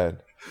that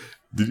bad.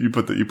 Did you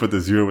put the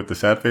 0 with the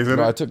sad face in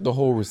No, it? I took the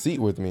whole receipt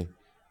with me.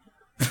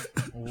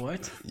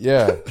 What?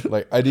 Yeah,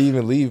 like I didn't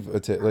even leave a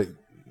tip. Like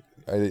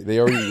they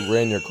already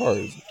ran your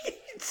cards.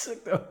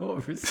 Took the whole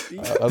receipt.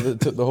 I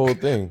took the whole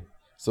thing,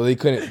 so they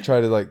couldn't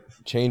try to like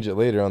change it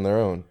later on their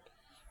own.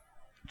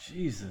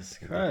 Jesus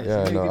Christ.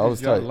 Yeah, You no, could I just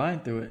was draw a tight. line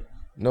through it.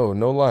 No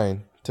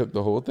line. Took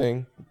the whole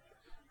thing,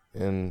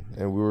 and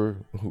we were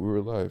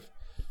live.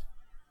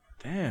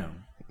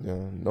 Damn.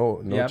 Yeah,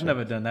 no. Yeah, I've change.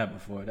 never done that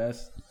before.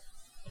 That's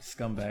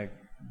scumbag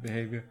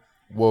behavior.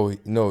 Well,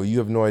 no, you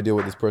have no idea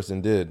what this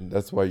person did.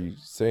 That's why you're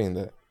saying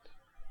that.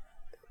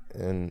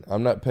 And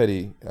I'm not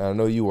petty. I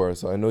know you are,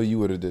 so I know you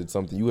would have did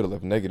something. You would have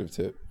left negative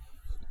tip.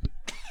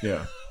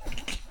 Yeah.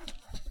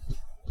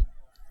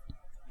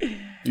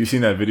 You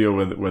seen that video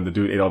when the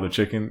dude ate all the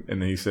chicken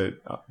and then he said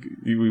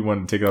we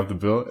wanted to take it off the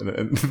bill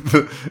and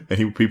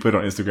he put it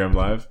on Instagram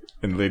Live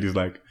and the lady's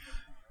like,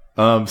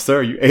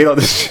 sir, you ate all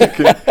this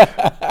chicken.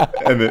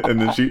 and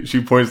then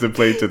she points the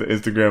plate to the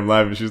Instagram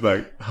Live and she's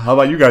like, how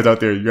about you guys out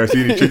there? You guys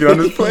see any chicken on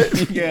this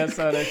plate? Yeah, I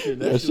saw that shit.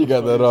 That Yeah, shit she was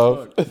got that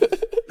funny as off.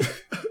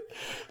 fuck.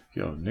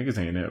 Yo, niggas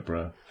ain't it,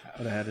 bro. I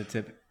would have had to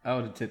tip. I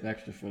would have tipped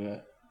extra for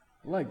that.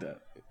 I like that.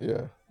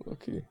 Yeah,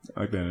 okay. I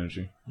like that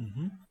energy.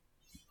 Mm-hmm.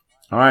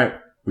 All right,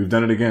 we've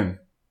done it again.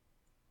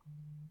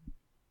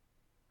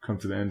 Come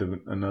to the end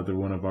of another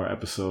one of our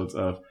episodes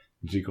of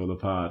Jico the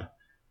Pod.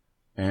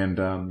 And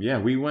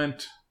we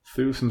went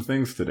through some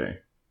things today.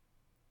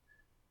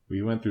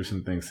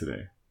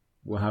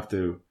 We'll have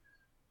to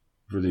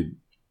really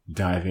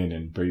dive in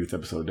and break this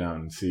episode down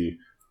and see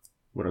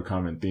what our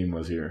common theme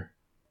was here.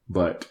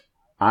 But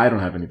I don't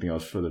have anything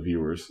else for the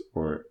viewers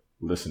or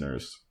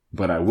listeners.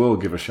 But I will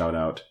give a shout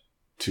out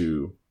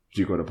to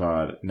Jico the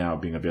Pod now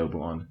being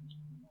available on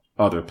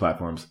other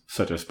platforms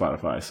such as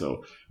Spotify.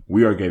 So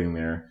we are getting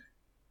there.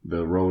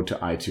 The road to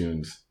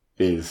iTunes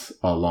is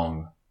a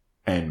long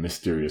and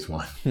mysterious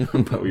one,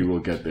 but we will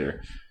get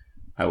there.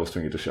 I will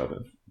swing it to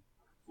Sheldon.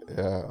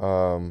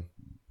 Yeah,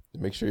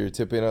 make sure you're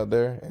tipping out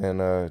there and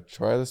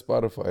try the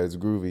Spotify. It's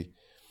groovy.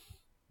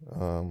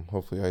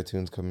 Hopefully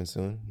iTunes coming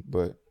soon.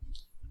 But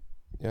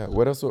yeah,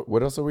 what else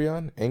are we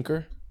on?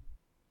 Anchor?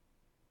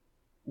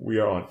 We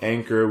are on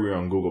Anchor. We are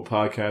on Google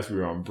Podcasts. We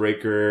are on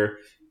Breaker.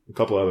 A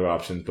couple other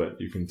options, but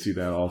you can see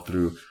that all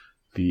through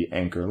the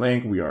Anchor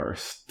link. We are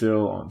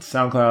still on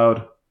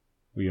SoundCloud.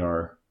 We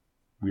are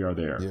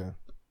there. Yeah.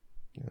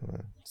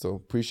 So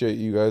appreciate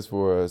you guys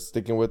for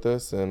sticking with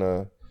us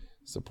and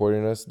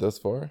supporting us thus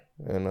far.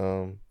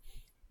 And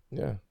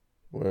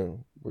we're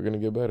gonna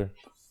get better.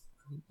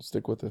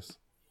 Stick with us.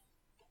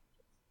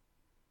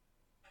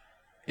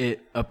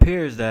 It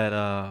appears that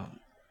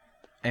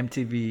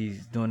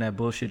MTV's doing that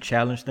bullshit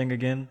challenge thing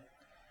again.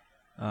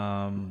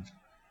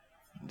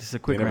 Just a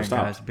quick They never rant,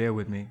 stop. guys. Bear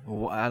with me.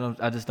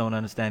 I just don't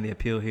understand the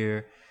appeal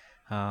here.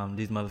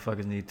 These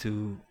motherfuckers need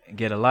to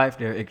get a life.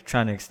 They're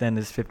trying to extend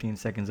this 15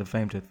 seconds of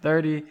fame to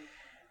 30,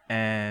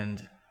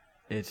 and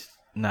it's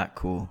not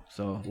cool.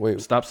 So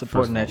stop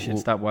supporting that shit.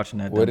 Stop watching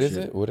that. What dumb is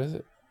shit. it? What is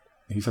it?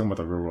 He's talking about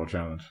the Real World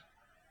Challenge.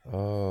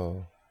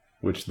 Oh.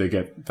 Which they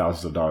get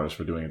thousands of dollars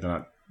for doing it. They're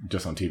not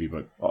just on TV,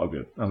 but all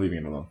good. I'm leaving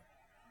it alone.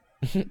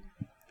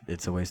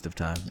 It's a waste of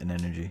time and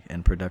energy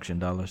and production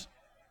dollars.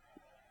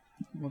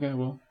 Okay,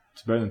 well,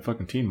 it's better than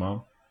fucking Teen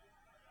Mom.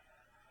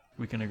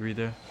 We can agree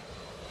there.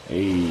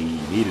 Hey,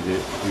 needed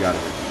it. We got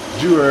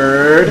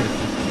Jeward.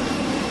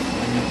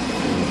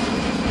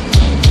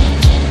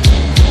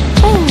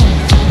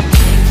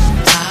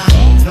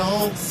 I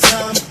know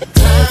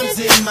sometimes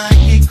it might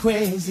get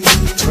crazy.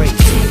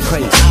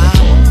 Crazy.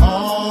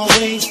 I'll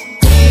always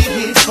be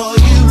here for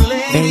you,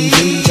 lady.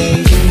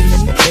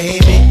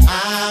 Baby,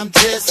 I'm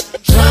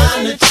just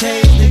trying to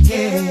change the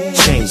game.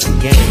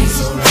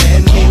 So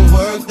let me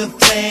work the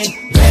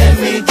thing. Let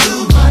me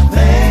do my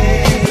thing.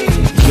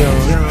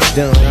 Young,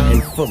 dumb,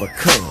 and full of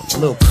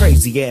cum. Little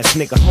crazy ass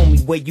nigga,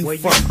 homie, where you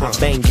from? I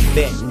bang the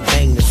vet and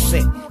bang the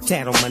set.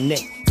 Tat on my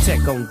neck,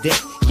 tech on deck.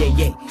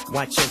 Yeah,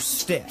 watch your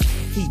step.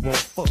 He won't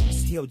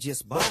fuss, he'll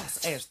just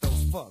boss. Ask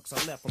those fucks,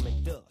 I left him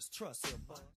in dust. Trust him.